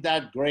wasn't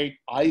that great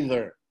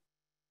either.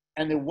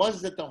 And it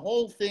was that the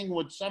whole thing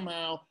would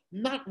somehow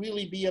not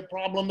really be a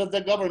problem that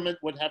the government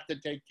would have to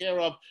take care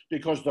of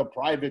because the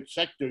private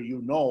sector,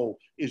 you know,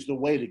 is the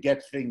way to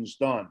get things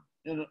done.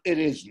 You know, it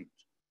isn't.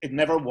 It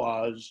never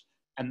was.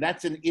 And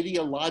that's an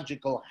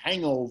ideological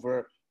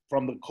hangover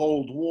from the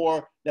Cold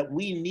War that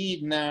we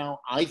need now,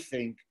 I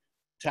think,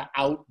 to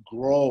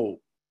outgrow.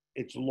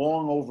 It's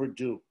long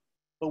overdue.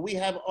 But we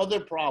have other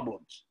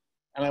problems.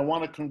 And I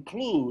want to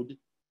conclude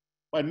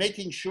by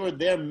making sure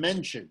they're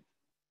mentioned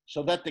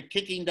so that the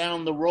kicking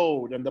down the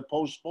road and the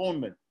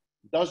postponement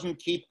doesn't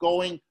keep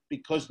going,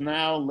 because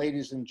now,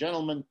 ladies and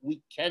gentlemen,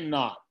 we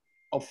cannot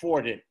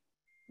afford it.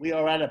 We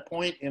are at a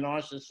point in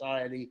our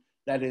society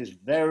that is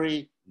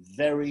very,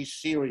 very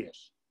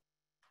serious.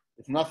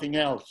 If nothing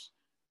else,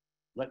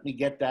 let me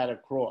get that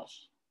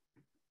across.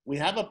 We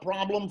have a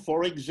problem,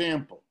 for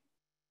example,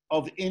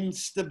 of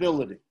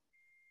instability.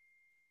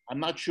 I'm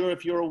not sure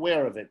if you're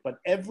aware of it, but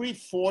every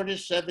 4 to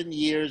 7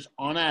 years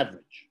on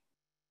average,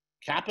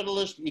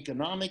 capitalist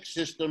economic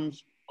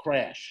systems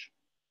crash.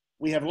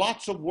 We have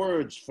lots of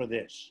words for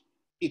this: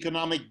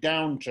 economic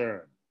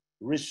downturn,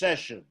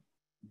 recession,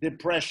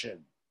 depression,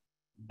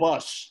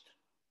 bust,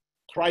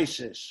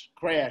 crisis,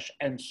 crash,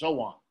 and so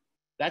on.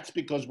 That's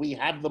because we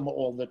have them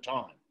all the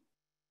time.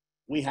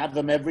 We have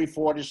them every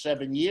 4 to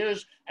 7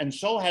 years, and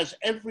so has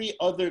every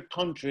other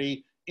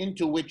country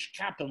into which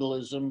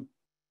capitalism,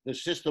 the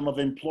system of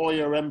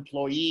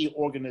employer-employee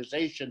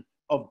organization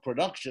of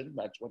production,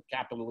 that's what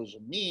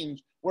capitalism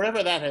means,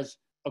 wherever that has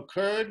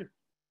occurred,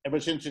 ever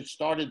since it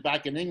started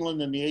back in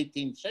England in the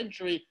 18th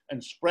century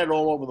and spread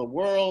all over the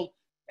world,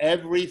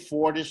 every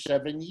 4 to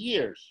 7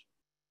 years.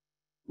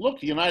 Look,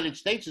 the United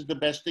States is the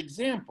best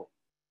example.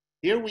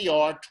 Here we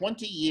are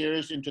 20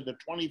 years into the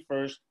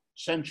 21st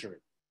century.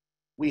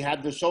 We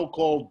had the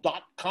so-called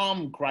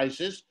dot-com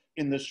crisis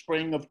in the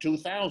spring of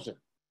 2000.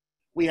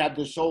 We had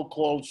the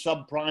so-called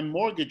subprime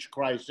mortgage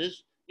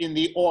crisis in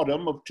the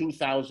autumn of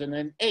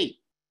 2008.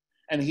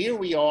 And here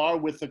we are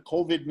with the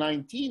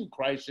COVID-19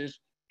 crisis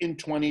in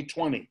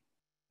 2020.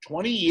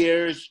 20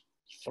 years,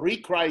 3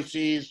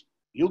 crises,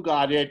 you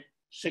got it,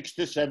 6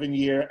 to 7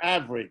 year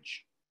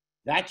average.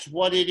 That's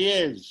what it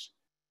is.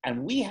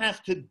 And we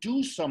have to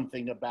do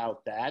something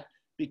about that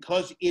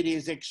because it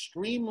is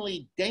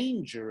extremely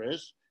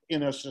dangerous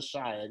in a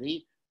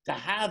society to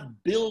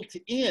have built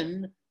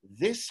in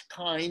this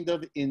kind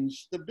of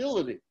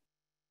instability.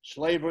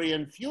 Slavery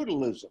and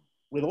feudalism,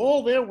 with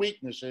all their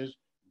weaknesses,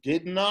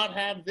 did not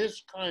have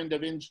this kind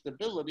of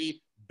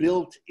instability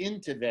built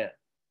into them.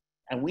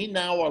 And we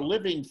now are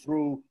living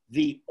through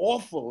the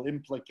awful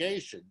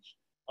implications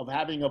of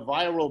having a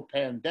viral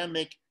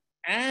pandemic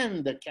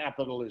and a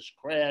capitalist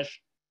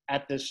crash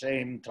at the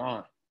same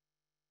time.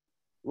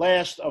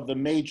 Last of the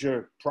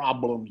major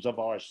problems of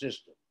our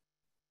system,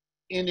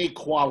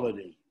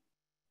 inequality.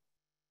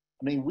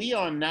 I mean, we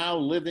are now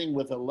living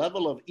with a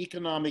level of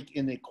economic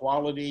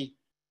inequality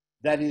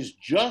that is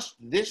just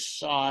this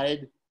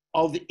side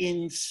of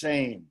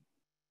insane.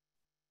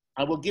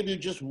 I will give you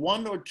just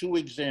 1 or 2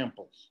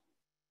 examples,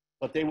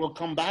 but they will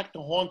come back to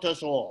haunt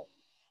us all.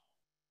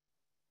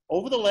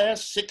 Over the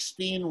last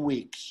 16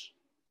 weeks,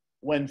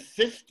 when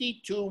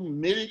 52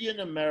 million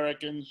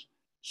Americans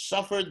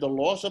suffered the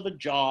loss of a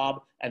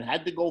job and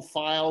had to go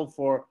file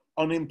for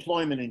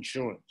unemployment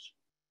insurance,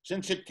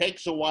 since it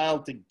takes a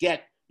while to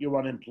get your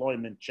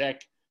unemployment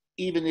check,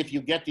 even if you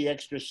get the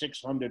extra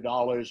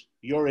 $600,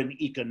 you're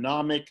in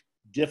economic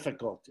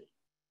difficulty.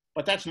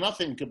 But that's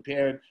nothing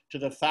compared to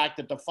the fact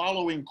that the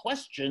following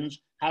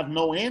questions have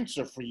no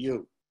answer for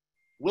you.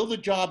 Will the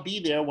job be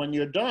there when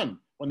you're done?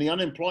 When the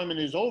unemployment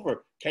is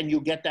over, can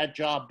you get that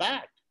job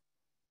back?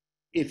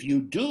 If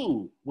you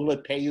do, will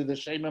it pay you the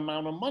same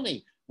amount of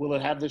money? Will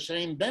it have the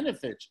same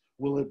benefits?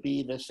 Will it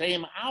be the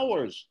same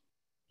hours?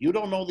 You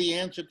don't know the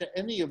answer to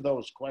any of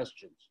those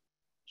questions.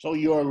 So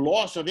your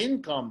loss of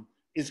income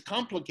is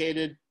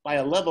complicated by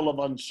a level of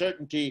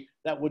uncertainty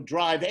that would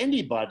drive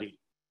anybody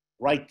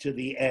right to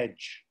the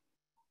edge.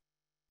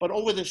 But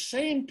over the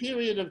same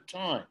period of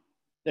time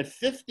that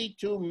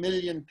 52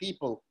 million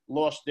people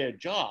lost their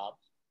jobs,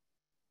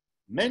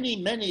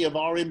 many of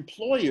our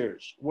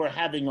employers were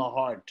having a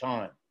hard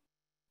time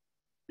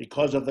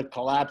because of the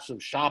collapse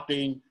of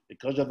shopping,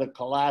 because of the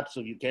collapse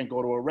of you can't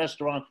go to a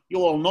restaurant.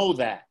 You all know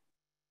that.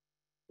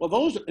 Well,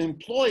 those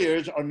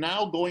employers are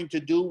now going to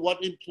do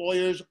what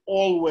employers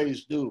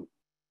always do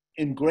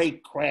in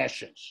great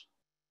crashes.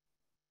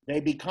 They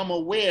become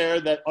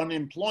aware that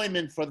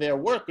unemployment for their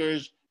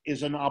workers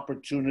is an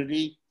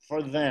opportunity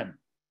for them.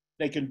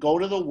 They can go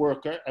to the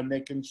worker and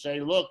they can say,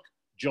 look,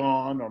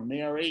 John or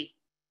Mary,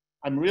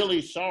 I'm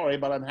really sorry,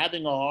 but I'm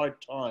having a hard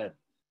time.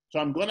 So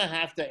I'm going to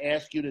have to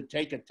ask you to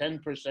take a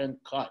 10%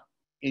 cut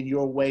in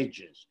your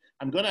wages.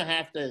 I'm going to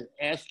have to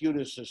ask you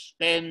to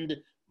suspend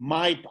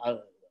my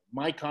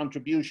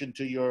contribution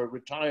to your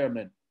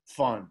retirement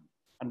fund.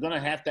 I'm going to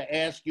have to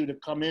ask you to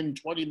come in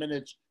 20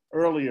 minutes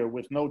earlier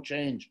with no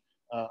change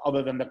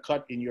other than the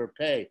cut in your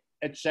pay,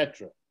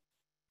 etc.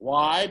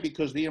 Why?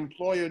 Because the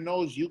employer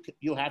knows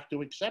you have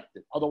to accept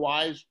it.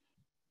 Otherwise,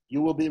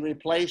 you will be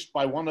replaced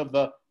by one of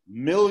the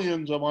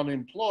millions of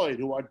unemployed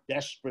who are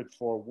desperate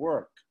for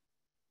work.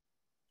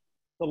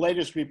 The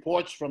latest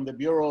reports from the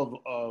Bureau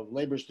of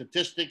Labor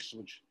Statistics,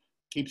 which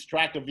keeps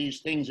track of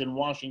these things in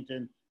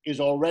Washington, is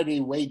already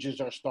wages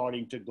are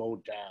starting to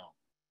go down,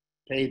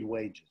 paid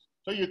wages.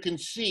 So you can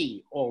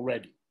see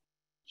already.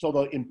 So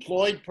the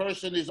employed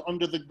person is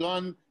under the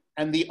gun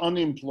and the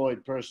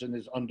unemployed person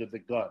is under the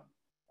gun.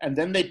 And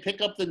then they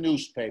pick up the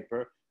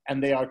newspaper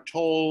and they are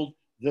told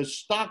the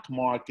stock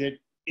market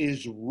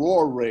is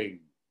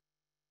roaring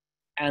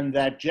and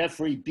that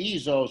Jeffrey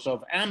Bezos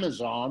of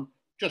Amazon,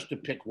 just to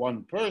pick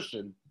one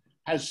person,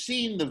 has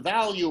seen the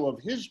value of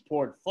his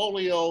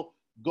portfolio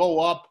go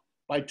up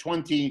by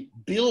 20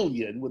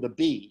 billion with a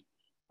B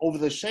over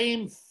the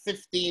same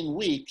 15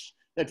 weeks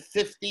that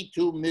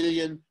 52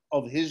 million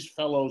of his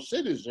fellow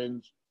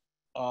citizens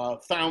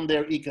found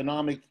their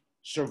economic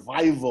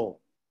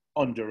survival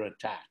under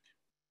attack.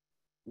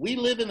 We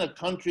live in a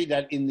country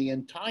that in the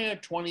entire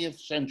 20th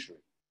century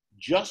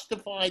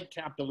justified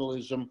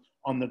capitalism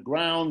on the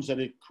grounds that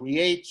it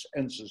creates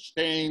and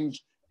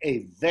sustains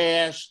a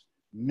vast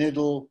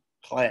middle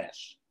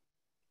class.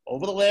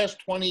 Over the last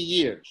 20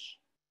 years,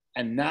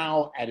 and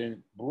now at a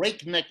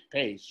breakneck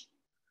pace,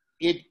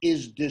 it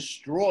is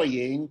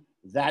destroying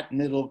that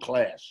middle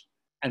class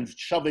and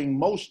shoving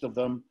most of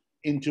them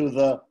into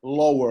the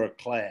lower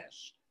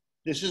class.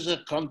 This is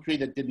a country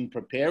that didn't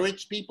prepare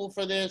its people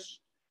for this,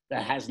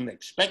 that hasn't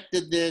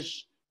expected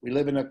this. We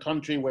live in a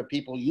country where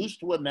people used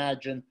to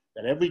imagine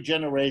that every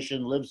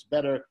generation lives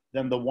better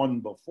than the one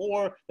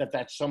before, that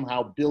that's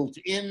somehow built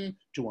in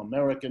to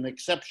American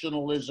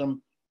exceptionalism.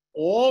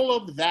 All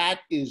of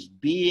that is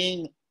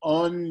being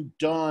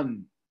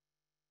undone.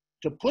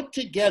 To put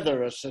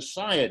together a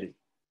society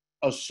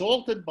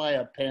assaulted by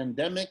a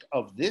pandemic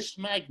of this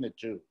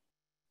magnitude,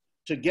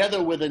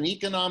 together with an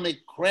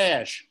economic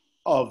crash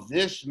of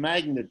this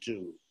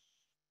magnitude,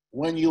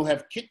 when you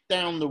have kicked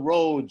down the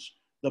roads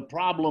the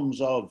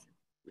problems of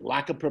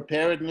lack of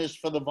preparedness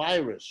for the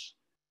virus,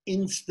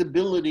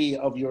 instability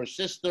of your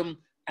system,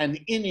 and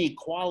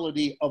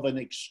inequality of an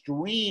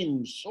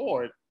extreme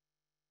sort,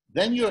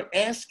 then you're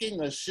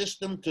asking a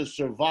system to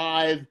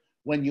survive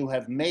when you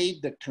have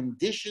made the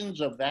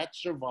conditions of that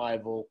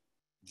survival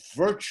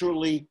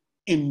virtually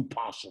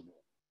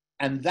impossible.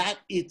 And that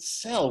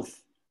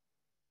itself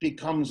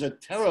becomes a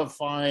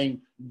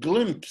terrifying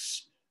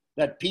glimpse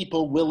that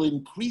people will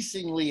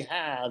increasingly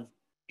have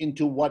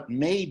into what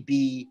may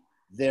be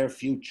their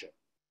future.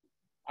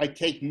 I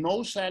take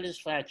no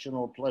satisfaction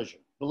or pleasure,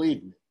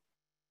 believe me,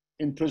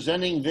 in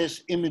presenting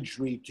this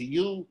imagery to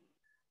you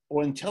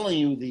or in telling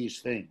you these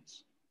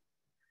things.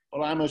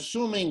 But I'm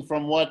assuming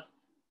from what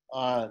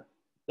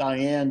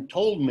Diane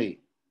told me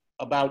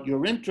about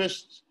your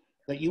interests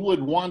that you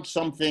would want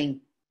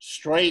something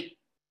straight,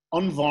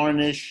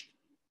 unvarnished,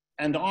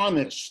 and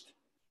honest,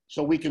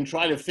 so we can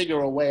try to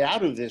figure a way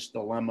out of this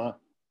dilemma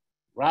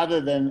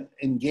rather than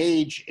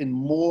engage in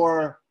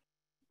more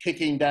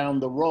kicking down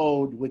the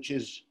road, which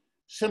is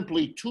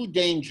simply too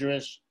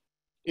dangerous,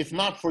 if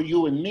not for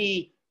you and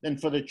me, then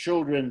for the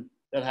children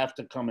that have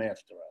to come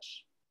after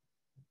us.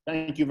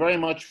 Thank you very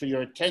much for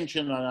your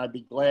attention, and I'd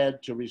be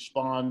glad to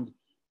respond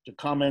to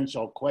comments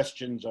or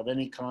questions of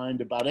any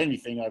kind about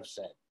anything I've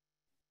said.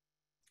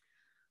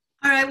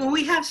 All right, well,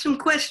 we have some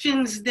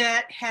questions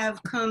that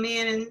have come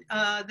in,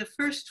 and the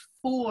first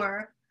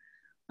four,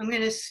 I'm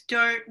going to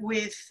start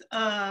with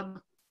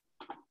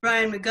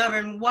Brian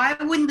McGovern. Why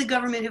wouldn't the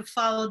government have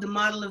followed the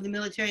model of the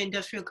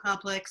military-industrial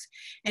complex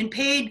and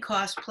paid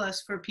cost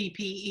plus for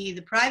PPE?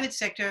 The private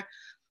sector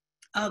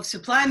of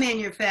supply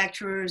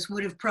manufacturers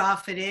would have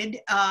profited,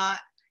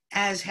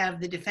 as have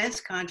the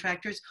defense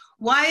contractors.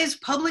 Why is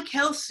public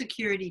health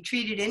security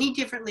treated any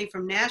differently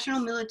from national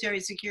military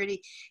security?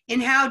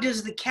 And how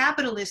does the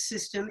capitalist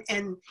system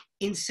and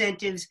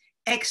incentives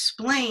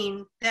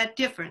explain that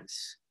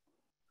difference?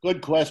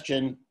 Good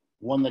question,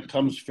 one that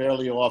comes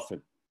fairly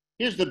often.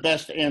 Here's the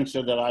best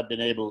answer that I've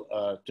been able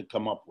to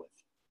come up with.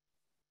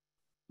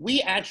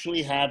 We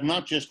actually have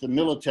not just the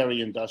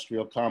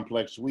military-industrial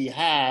complex, we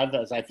have,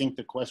 as I think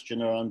the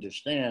questioner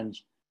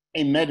understands,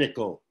 a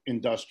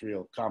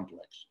medical-industrial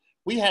complex.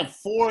 We have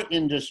four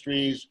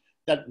industries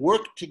that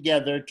work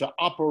together to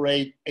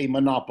operate a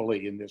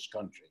monopoly in this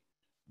country.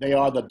 They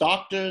are the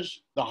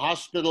doctors, the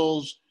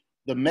hospitals,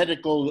 the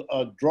medical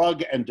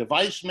drug and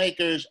device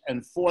makers,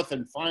 and fourth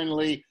and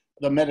finally,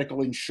 the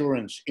medical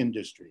insurance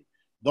industry.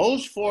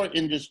 Those four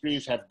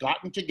industries have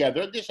gotten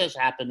together. This has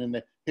happened in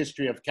the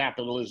history of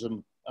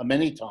capitalism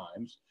many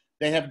times.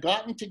 They have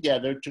gotten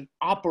together to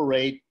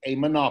operate a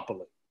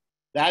monopoly.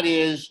 That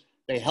is,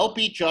 they help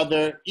each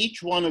other.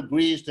 Each one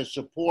agrees to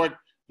support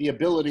the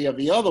ability of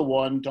the other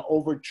one to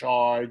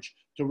overcharge,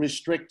 to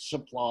restrict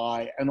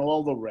supply, and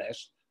all the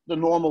rest, the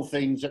normal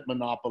things that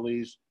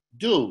monopolies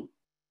do.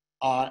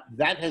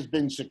 That has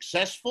been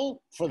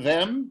successful for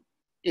them.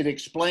 It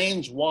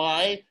explains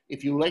why,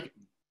 if you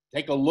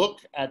take a look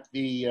at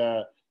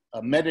the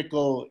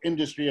medical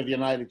industry of the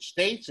United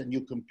States and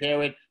you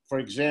compare it, for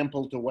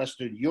example, to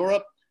Western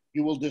Europe,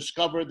 you will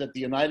discover that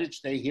here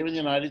in the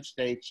United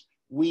States,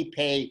 we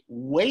pay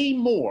way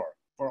more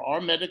for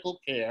our medical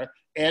care,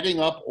 adding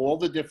up all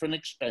the different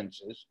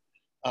expenses,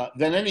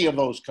 than any of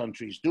those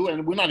countries do,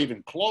 and we're not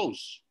even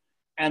close.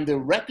 And the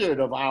record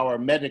of our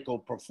medical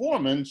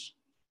performance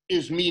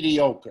is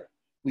mediocre.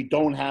 We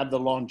don't have the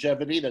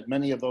longevity that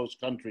many of those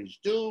countries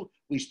do.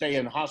 We stay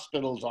in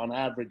hospitals on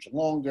average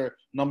longer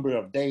number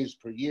of days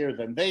per year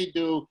than they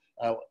do.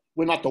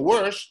 We're not the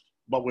worst,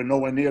 but we're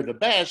nowhere near the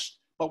best,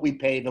 but we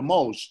pay the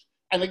most.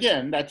 And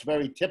again, that's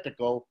very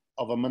typical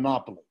of a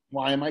monopoly.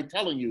 Why am I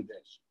telling you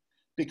this?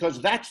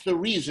 Because that's the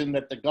reason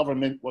that the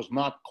government was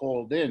not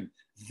called in.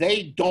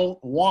 They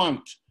don't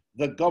want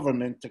the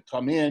government to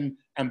come in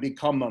and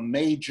become a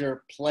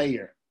major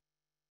player.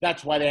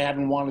 That's why they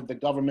haven't wanted the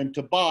government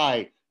to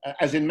buy,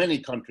 as in many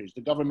countries.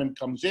 The government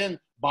comes in,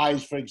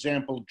 buys, for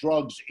example,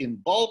 drugs in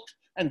bulk,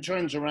 and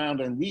turns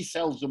around and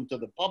resells them to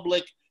the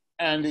public,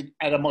 and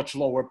at a much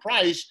lower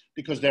price,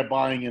 because they're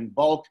buying in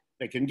bulk,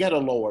 they can get a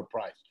lower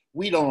price.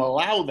 We don't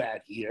allow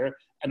that here,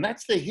 and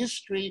that's the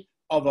history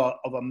of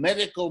a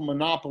medical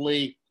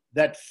monopoly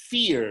that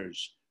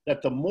fears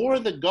that the more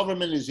the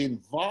government is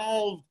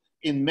involved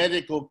in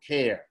medical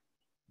care,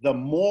 the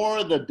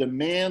more the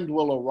demand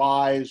will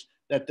arise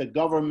that the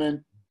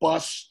government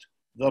bust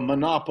the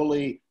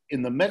monopoly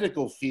in the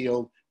medical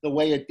field the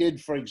way it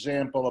did, for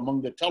example,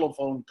 among the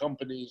telephone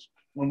companies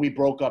when we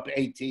broke up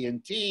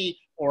AT&T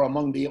or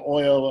among the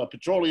oil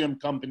petroleum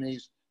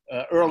companies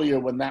earlier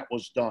when that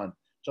was done.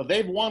 So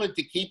they've wanted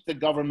to keep the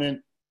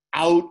government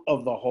out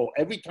of the whole.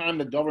 Every time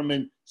the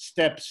government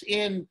steps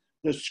in,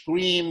 the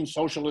scream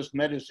socialist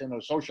medicine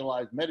or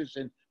socialized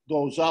medicine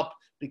goes up,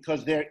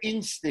 because their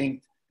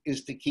instinct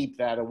is to keep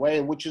that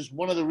away, which is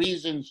one of the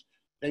reasons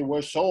they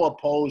were so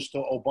opposed to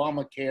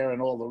Obamacare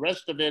and all the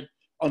rest of it,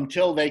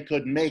 until they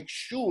could make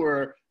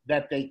sure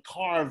that they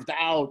carved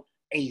out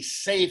a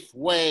safe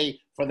way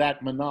for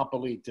that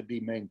monopoly to be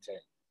maintained.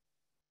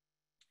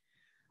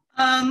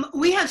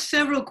 We have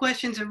several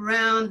questions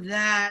around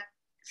that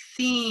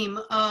theme.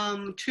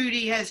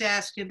 Trudy has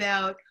asked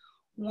about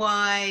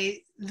why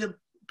the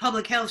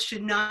public health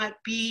should not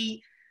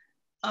be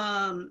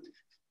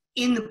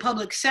in the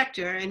public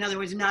sector, in other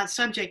words, not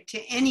subject to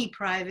any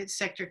private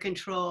sector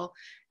control.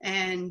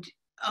 And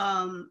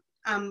I'm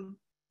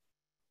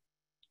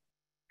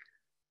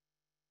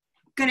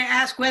going to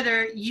ask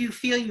whether you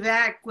feel you've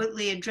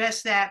adequately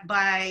addressed that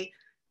by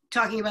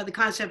talking about the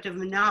concept of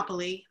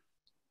monopoly.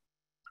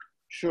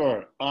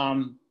 Sure.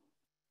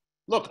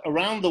 Look,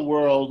 around the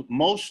world,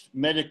 most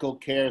medical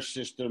care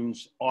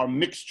systems are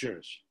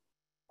mixtures.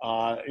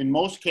 In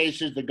most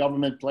cases, the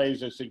government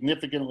plays a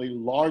significantly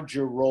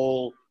larger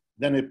role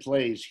than it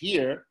plays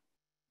here.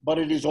 But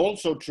it is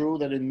also true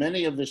that in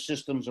many of the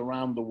systems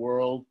around the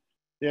world,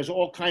 there's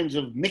all kinds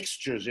of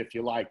mixtures, if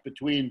you like,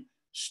 between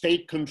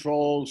state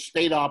control,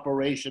 state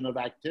operation of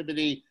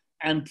activity,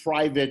 and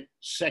private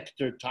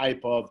sector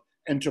type of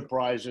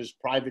enterprises,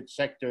 private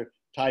sector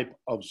type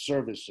of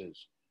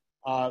services.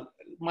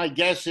 My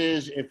guess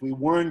is if we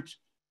weren't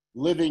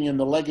living in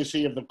the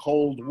legacy of the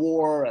Cold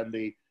War and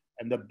the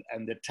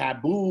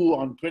taboo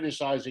on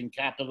criticizing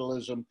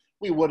capitalism,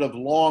 we would have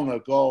long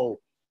ago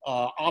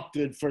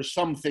opted for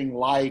something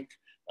like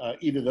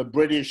either the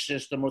British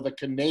system or the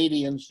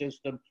Canadian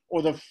system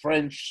or the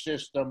French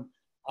system,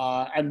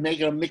 and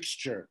make a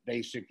mixture,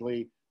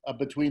 basically,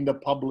 between the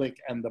public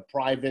and the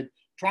private,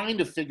 trying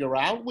to figure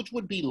out, which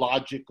would be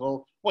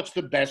logical, what's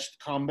the best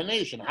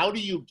combination? How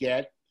do you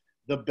get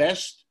the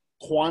best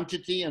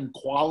quantity and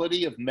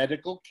quality of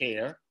medical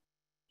care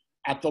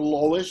at the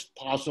lowest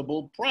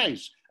possible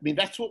price? I mean,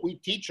 that's what we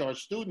teach our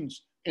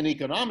students in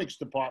economics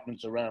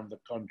departments around the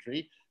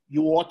country.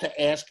 You ought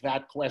to ask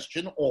that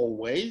question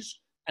always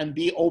and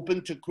be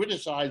open to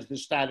criticize the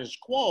status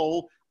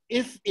quo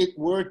if it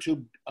were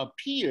to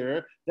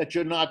appear that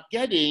you're not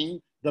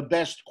getting the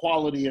best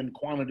quality and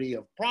quantity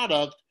of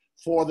product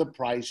for the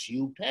price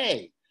you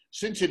pay.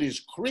 Since it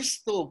is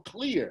crystal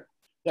clear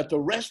that the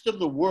rest of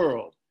the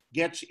world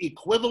gets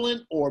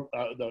equivalent, or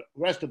the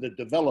rest of the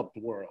developed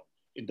world,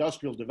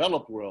 industrial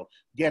developed world,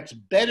 gets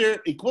better,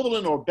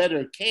 equivalent or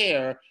better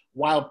care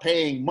while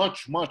paying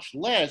much, much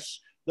less,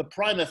 the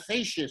prima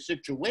facie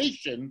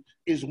situation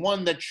is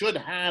one that should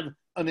have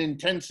an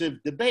intensive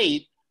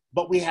debate,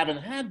 but we haven't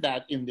had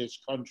that in this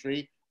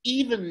country.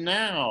 Even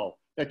now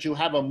that you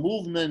have a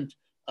movement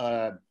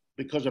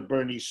because of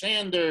Bernie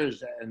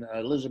Sanders and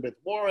Elizabeth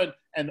Warren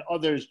and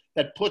others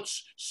that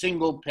puts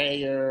single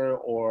payer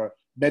or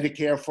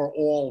Medicare for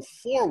all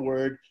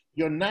forward,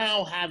 you're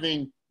now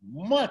having,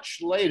 much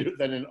later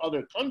than in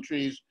other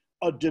countries,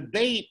 a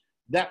debate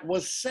that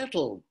was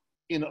settled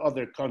in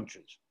other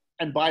countries.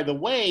 And by the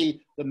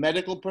way, the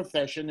medical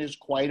profession is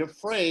quite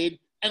afraid,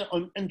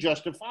 and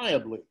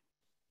justifiably,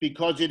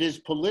 because it is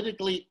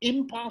politically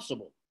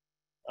impossible.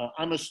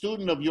 I'm a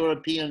student of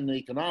European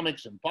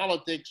economics and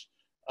politics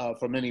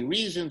for many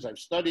reasons. I've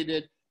studied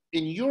it.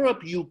 In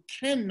Europe, you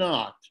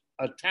cannot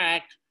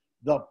attack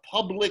the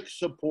public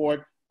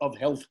support of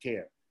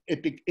healthcare.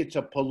 It's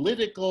a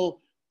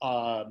political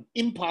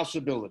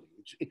impossibility.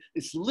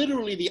 It's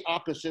literally the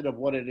opposite of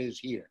what it is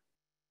here.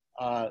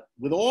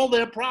 With all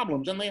their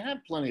problems, and they have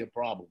plenty of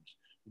problems,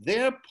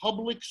 their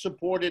public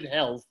supported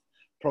health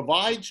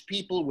provides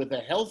people with a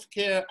health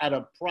care at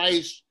a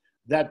price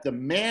that the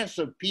mass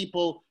of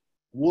people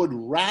would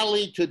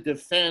rally to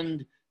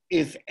defend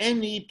if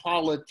any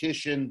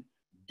politician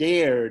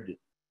dared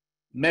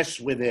mess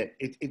with it.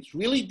 It's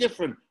really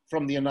different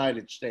from the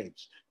United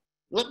States.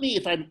 Let me,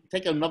 if I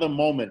take another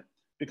moment,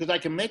 because I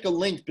can make a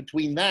link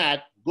between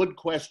that, good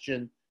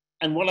question,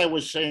 and what I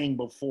was saying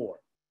before.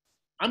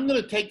 I'm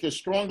going to take the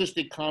strongest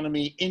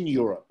economy in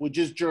Europe, which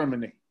is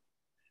Germany.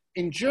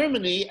 In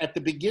Germany, at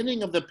the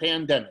beginning of the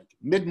pandemic,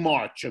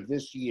 mid-March of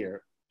this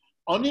year,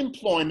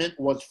 unemployment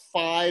was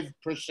 5%,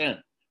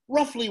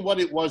 roughly what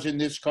it was in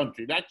this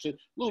country. That's a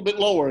little bit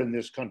lower in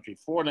this country,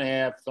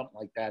 4.5%, something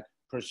like that,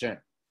 percent.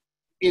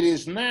 It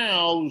is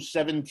now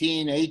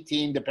 17,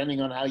 18,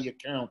 depending on how you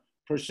count,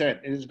 percent.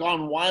 It has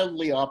gone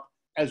wildly up,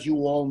 as you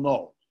all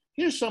know.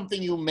 Here's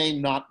something you may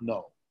not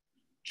know.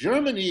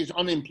 Germany's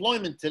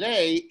unemployment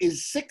today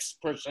is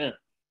 6%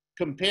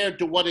 compared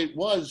to what it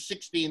was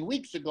 16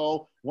 weeks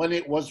ago when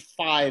it was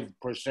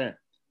 5%.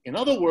 In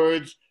other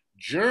words,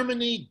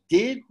 Germany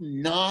did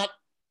not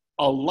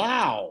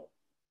allow,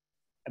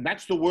 and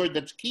that's the word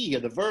that's key here,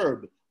 the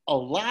verb,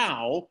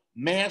 allow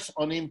mass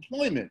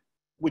unemployment,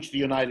 which the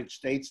United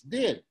States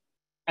did.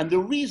 And the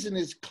reason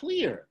is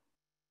clear.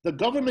 The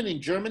government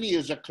in Germany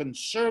is a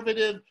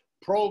conservative,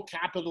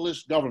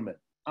 pro-capitalist government.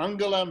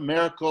 Angela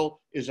Merkel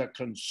is a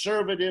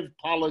conservative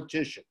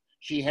politician.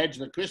 She heads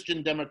the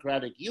Christian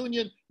Democratic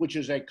Union, which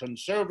is a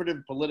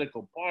conservative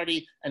political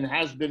party and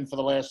has been for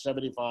the last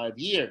 75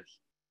 years.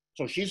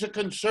 So she's a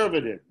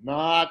conservative,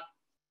 not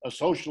a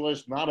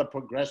socialist, not a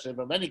progressive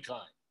of any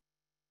kind.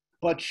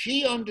 But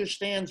she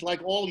understands,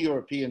 like all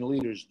European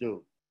leaders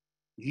do,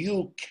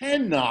 you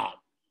cannot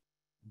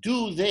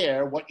do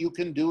there what you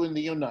can do in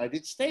the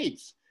United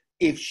States.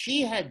 If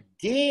she had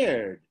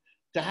dared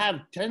to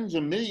have tens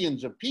of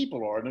millions of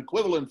people, or an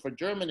equivalent for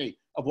Germany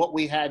of what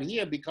we had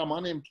here, become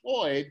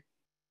unemployed,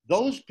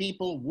 those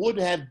people would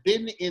have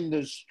been in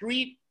the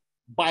street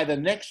by the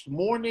next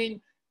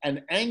morning,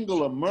 and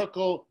Angela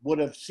Merkel would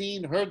have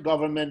seen her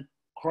government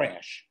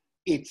crash.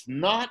 It's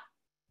not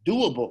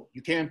doable.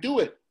 You can't do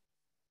it,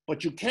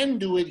 but you can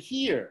do it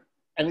here.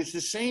 And it's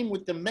the same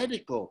with the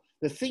medical.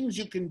 The things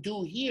you can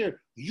do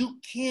here, you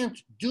can't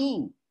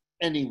do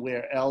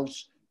anywhere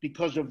else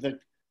because of the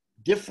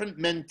different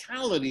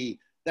mentality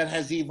that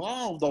has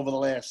evolved over the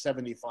last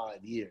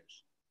 75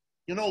 years.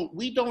 You know,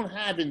 we don't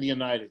have in the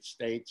United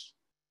States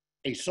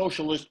a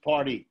socialist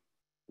party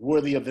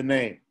worthy of the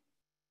name.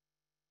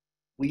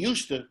 We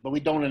used to, but we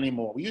don't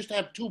anymore. We used to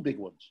have two big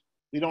ones.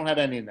 We don't have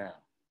any now.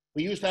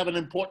 We used to have an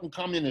important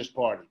communist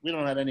party. We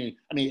don't have any.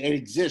 I mean, it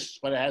exists,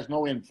 but it has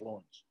no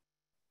influence.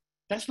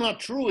 That's not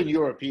true in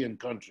European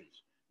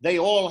countries. They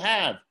all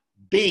have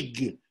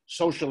big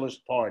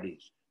socialist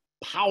parties,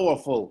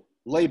 powerful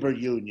labor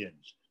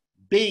unions,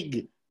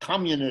 big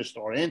communist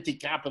or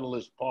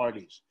anti-capitalist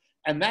parties.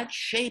 And that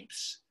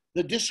shapes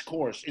the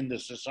discourse in the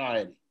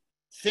society.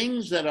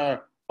 Things that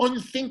are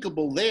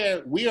unthinkable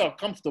there, we are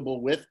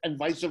comfortable with, and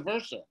vice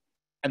versa.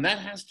 And that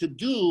has to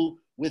do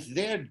with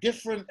their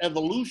different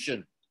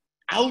evolution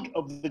out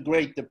of the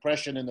Great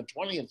Depression in the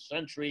 20th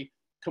century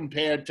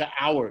compared to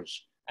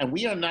ours. And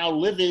we are now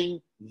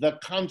living the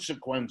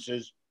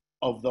consequences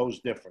of those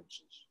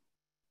differences.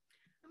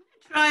 I'm going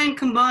to try and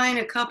combine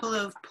a couple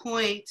of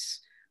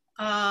points.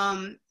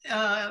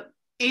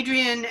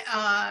 Adrian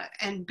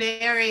and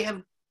Barry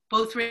have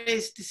both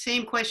raised the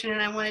same question,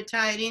 and I want to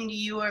tie it into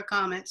your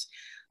comments.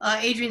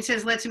 Adrian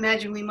says, let's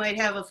imagine we might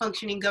have a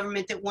functioning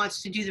government that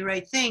wants to do the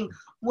right thing.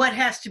 What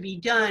has to be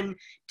done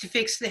to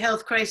fix the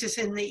health crisis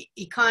and the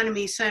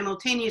economy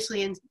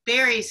simultaneously? And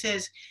Barry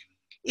says,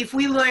 if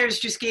we lawyers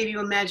just gave you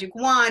a magic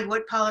wand,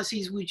 what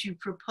policies would you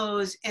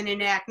propose and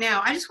enact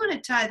now? I just want to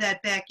tie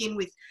that back in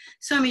with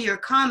some of your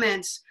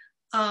comments.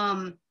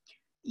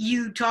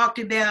 You talked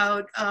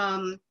about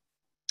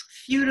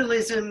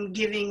feudalism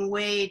giving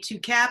way to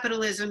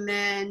capitalism,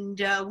 and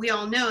we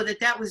all know that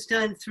that was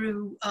done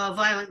through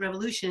violent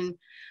revolution.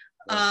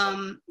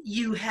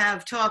 You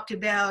have talked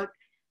about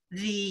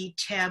the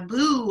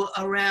taboo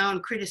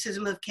around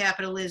criticism of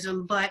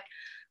capitalism, but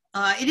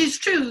it is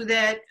true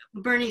that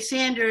Bernie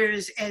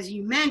Sanders, as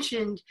you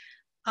mentioned,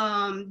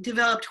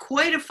 developed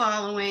quite a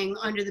following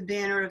under the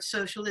banner of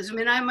socialism.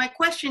 And my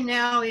question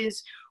now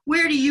is,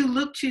 where do you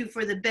look to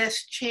for the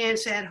best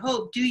chance at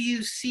hope? Do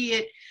you see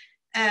it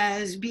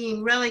as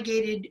being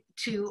relegated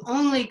to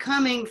only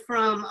coming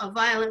from a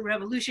violent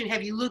revolution?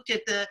 Have you looked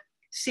at the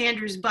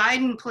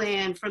Sanders-Biden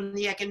plan from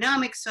the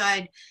economic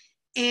side?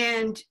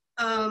 And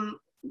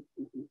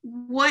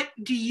what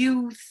do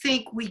you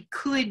think we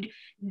could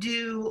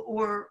do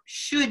or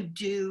should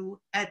do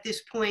at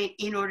this point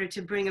in order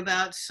to bring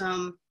about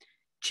some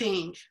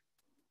change?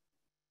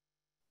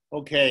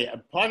 Okay, a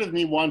part of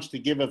me wants to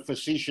give a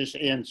facetious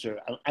answer.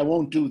 I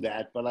won't do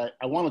that, but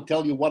I want to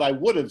tell you what I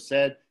would have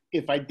said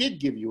if I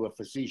did give you a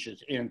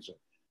facetious answer,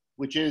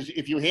 which is,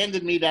 if you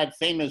handed me that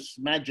famous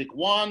magic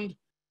wand,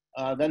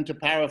 then to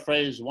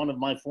paraphrase one of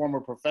my former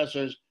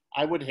professors,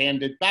 I would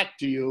hand it back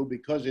to you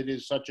because it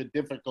is such a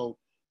difficult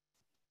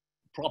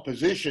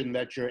proposition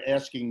that you're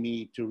asking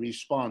me to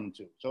respond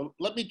to. So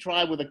let me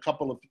try with a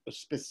couple of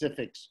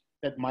specifics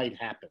that might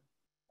happen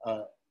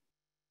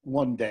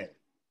one day.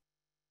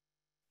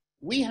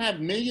 We have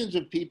millions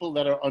of people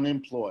that are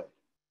unemployed.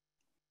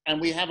 And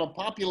we have a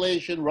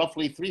population,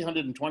 roughly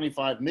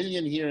 325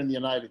 million here in the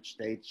United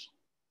States,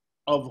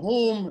 of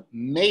whom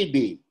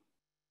maybe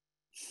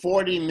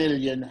 40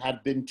 million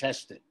have been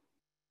tested.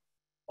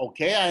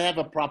 Okay, I have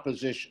a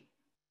proposition.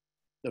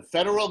 The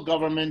federal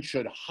government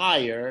should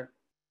hire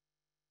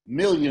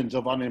millions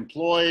of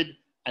unemployed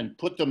and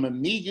put them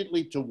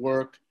immediately to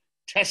work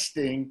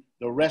testing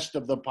the rest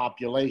of the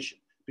population.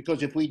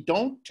 Because if we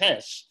don't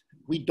test,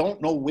 we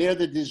don't know where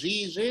the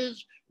disease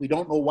is. We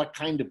don't know what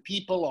kind of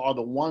people are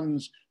the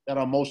ones that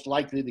are most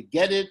likely to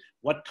get it,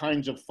 what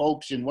kinds of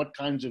folks in what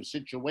kinds of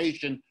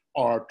situation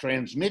are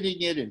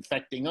transmitting it,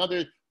 infecting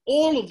others.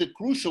 All of the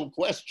crucial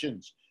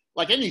questions,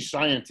 like any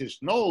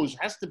scientist knows,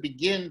 has to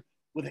begin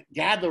with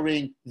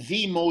gathering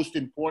the most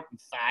important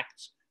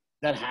facts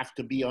that have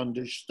to be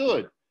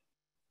understood.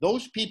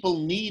 Those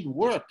people need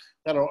work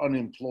that are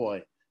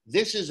unemployed.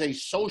 This is a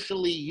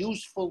socially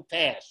useful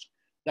task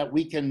that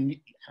we can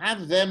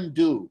have them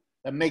do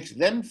that makes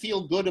them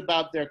feel good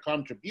about their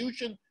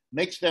contribution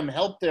makes them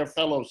help their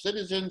fellow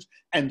citizens,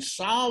 and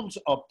solves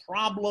a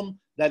problem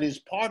that is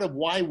part of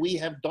why we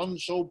have done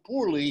so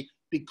poorly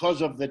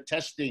because of the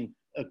testing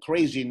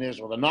craziness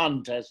or the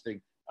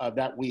non-testing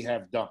that we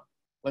have done.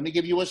 Let me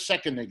give you a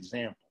second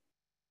example.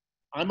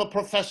 I'm a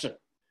professor.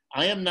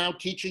 I am now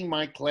teaching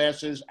my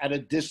classes at a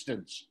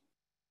distance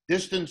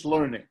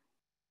learning.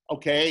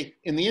 Okay,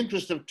 in the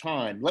interest of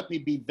time, let me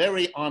be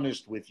very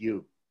honest with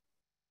you.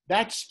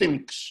 That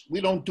stinks.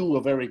 We don't do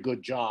a very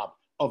good job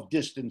of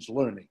distance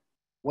learning.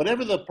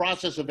 Whatever the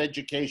process of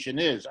education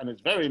is, and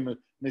it's very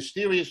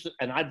mysterious,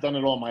 and I've done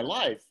it all my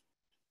life,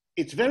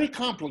 it's very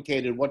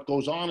complicated what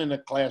goes on in a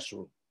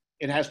classroom.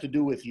 It has to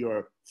do with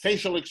your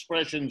facial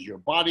expressions, your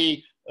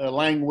body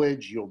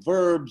language, your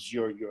verbs,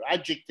 your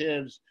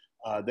adjectives,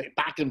 the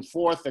back and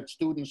forth that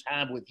students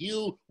have with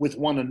you, with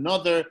one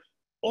another.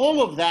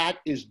 All of that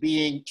is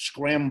being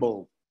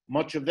scrambled.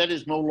 Much of that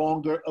is no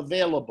longer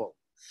available.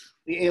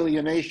 The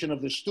alienation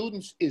of the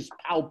students is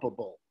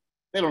palpable.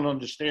 They don't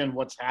understand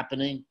what's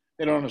happening.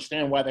 They don't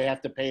understand why they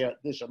have to pay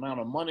this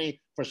amount of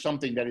money for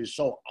something that is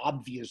so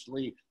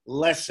obviously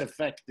less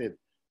effective.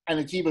 And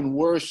it's even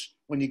worse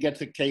when you get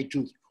to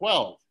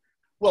K-12.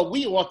 Well,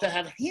 we ought to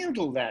have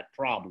handled that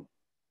problem.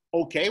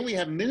 Okay, we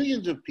have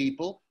millions of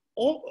people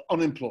all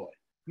unemployed.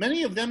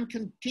 Many of them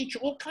can teach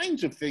all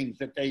kinds of things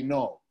that they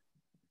know.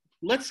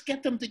 Let's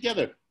get them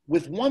together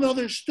with one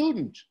other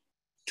student,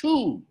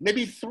 2,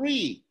 maybe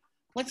 3.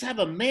 Let's have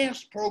a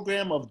mass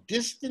program of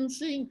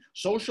distancing,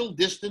 social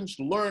distance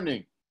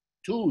learning.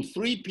 2,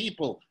 3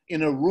 people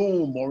in a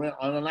room or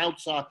on an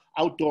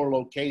outdoor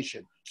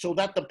location, so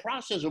that the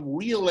process of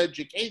real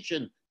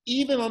education,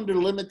 even under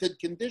limited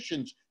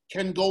conditions,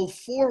 can go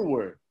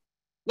forward.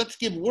 Let's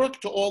give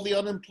work to all the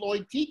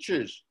unemployed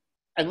teachers,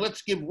 and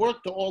let's give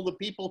work to all the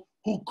people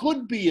who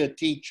could be a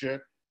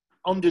teacher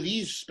under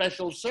these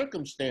special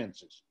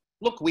circumstances.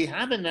 Look, we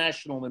have a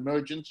national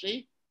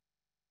emergency.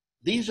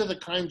 These are the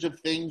kinds of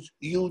things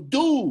you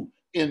do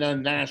in a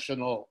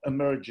national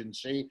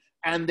emergency,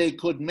 and they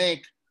could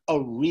make a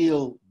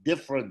real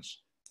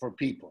difference for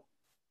people.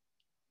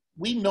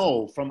 We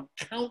know from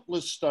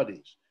countless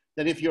studies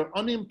that if you're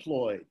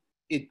unemployed,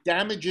 it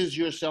damages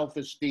your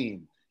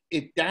self-esteem,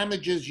 it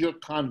damages your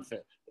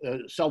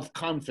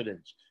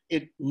self-confidence,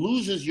 it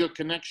loses your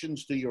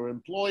connections to your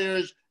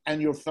employers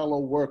and your fellow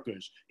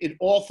workers. It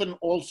often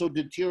also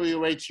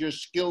deteriorates your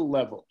skill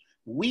level.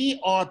 We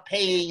are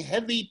paying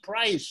heavy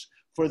price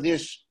for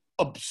this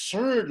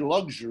absurd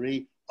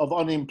luxury of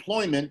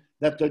unemployment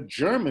that the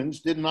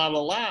Germans did not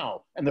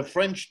allow, and the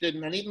French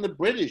didn't, and even the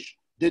British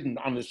didn't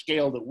on the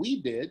scale that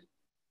we did.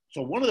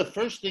 So one of the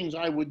first things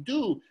I would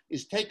do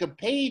is take a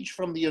page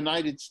from the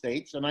United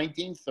States, the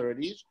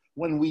 1930s,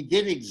 when we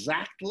did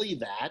exactly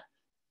that,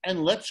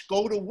 and let's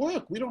go to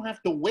work. We don't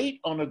have to wait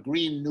on a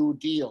Green New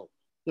Deal.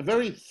 The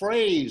very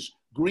phrase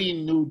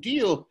Green New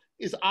Deal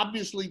is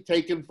obviously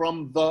taken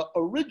from the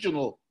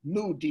original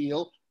New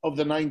Deal of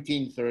the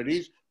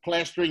 1930s,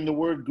 plastering the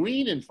word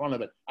green in front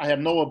of it. I have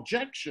no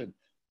objection,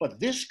 but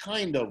this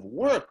kind of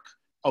work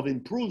of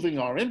improving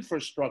our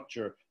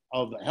infrastructure,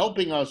 of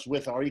helping us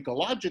with our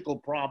ecological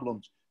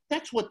problems,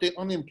 that's what the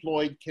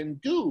unemployed can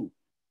do.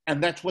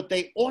 And that's what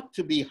they ought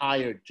to be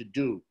hired to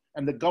do.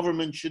 And the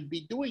government should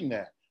be doing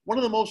that. One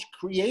of the most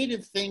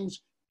creative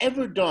things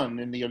ever done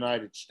in the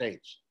United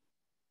States,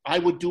 I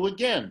would do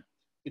again.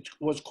 It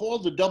was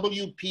called the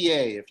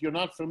WPA. If you're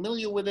not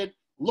familiar with it,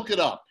 look it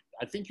up.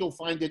 I think you'll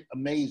find it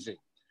amazing.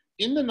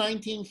 In the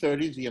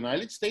 1930s, the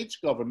United States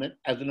government,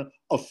 as an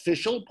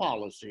official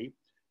policy,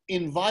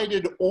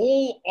 invited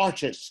all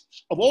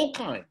artists of all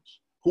kinds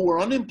who were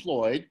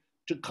unemployed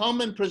to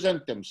come and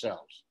present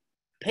themselves.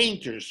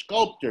 Painters,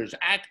 sculptors,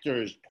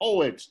 actors,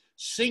 poets,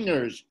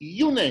 singers,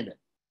 you name it.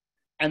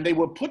 And they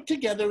were put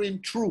together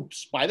in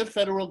troops by the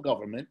federal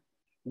government,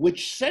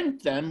 which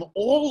sent them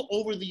all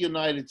over the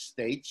United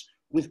States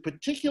with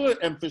particular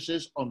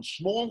emphasis on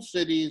small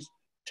cities,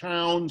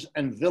 towns,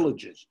 and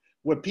villages,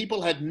 where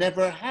people had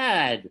never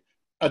had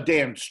a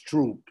dance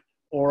troupe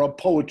or a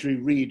poetry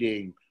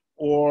reading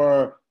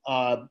or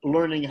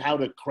learning how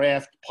to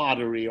craft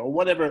pottery or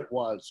whatever it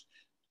was.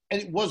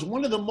 And it was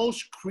one of the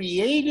most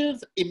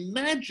creative,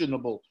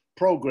 imaginable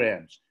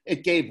programs.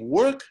 It gave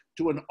work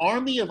to an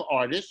army of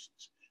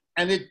artists,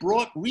 and it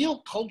brought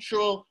real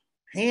cultural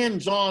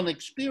hands-on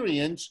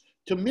experience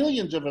to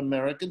millions of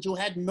Americans who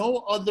had no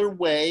other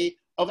way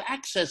of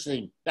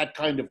accessing that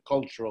kind of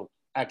cultural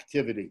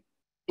activity.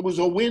 It was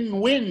a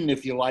win-win,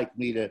 if you like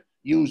me to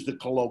use the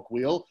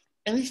colloquial,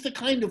 and it's the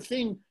kind of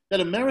thing that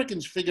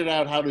Americans figured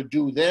out how to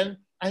do then.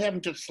 I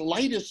haven't the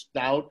slightest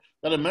doubt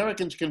that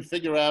Americans can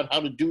figure out how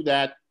to do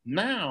that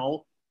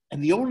now.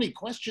 And the only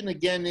question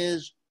again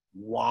is,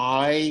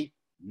 why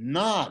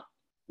not?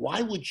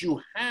 Why would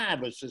you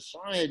have a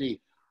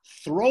society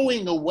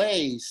throwing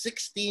away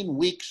 16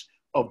 weeks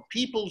of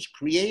people's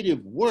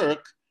creative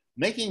work,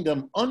 making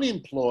them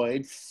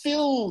unemployed,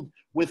 filled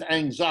with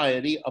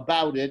anxiety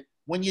about it,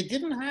 when you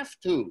didn't have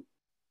to?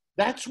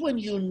 That's when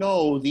you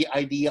know the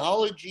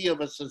ideology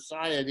of a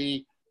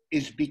society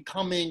is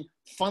becoming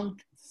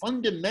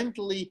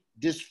fundamentally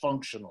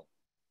dysfunctional.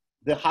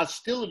 the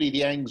hostility,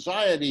 the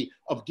anxiety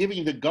of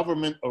giving the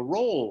government a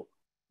role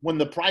when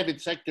the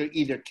private sector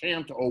either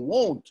can't or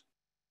won't,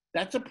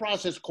 that's a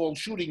process called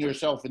shooting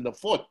yourself in the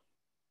foot.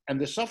 And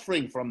the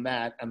suffering from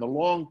that and the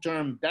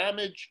long-term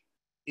damage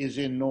is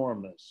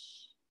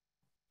enormous.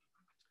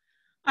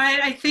 All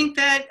right, I think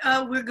that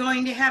we're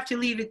going to have to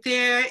leave it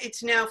there.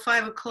 It's now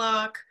 5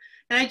 o'clock.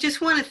 And I just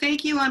want to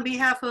thank you on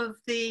behalf of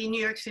the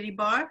New York City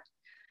Bar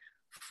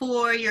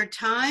for your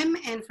time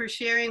and for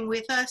sharing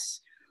with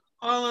us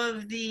all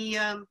of the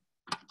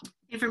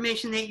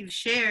information that you've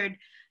shared.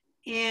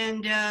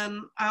 And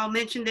I'll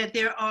mention that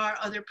there are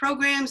other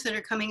programs that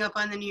are coming up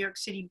on the New York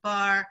City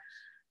Bar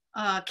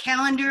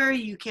calendar.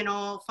 You can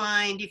all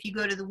find if you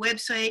go to the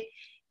website.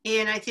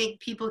 And I think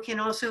people can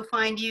also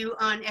find you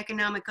on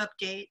Economic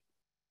Update.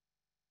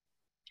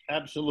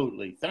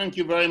 Absolutely. Thank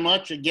you very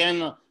much.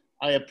 Again,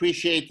 I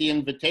appreciate the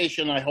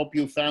invitation. I hope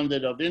you found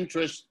it of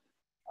interest.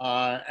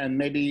 And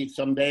maybe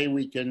someday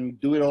we can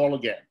do it all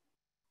again.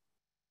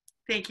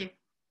 Thank you.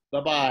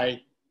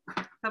 Bye-bye.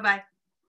 Bye-bye.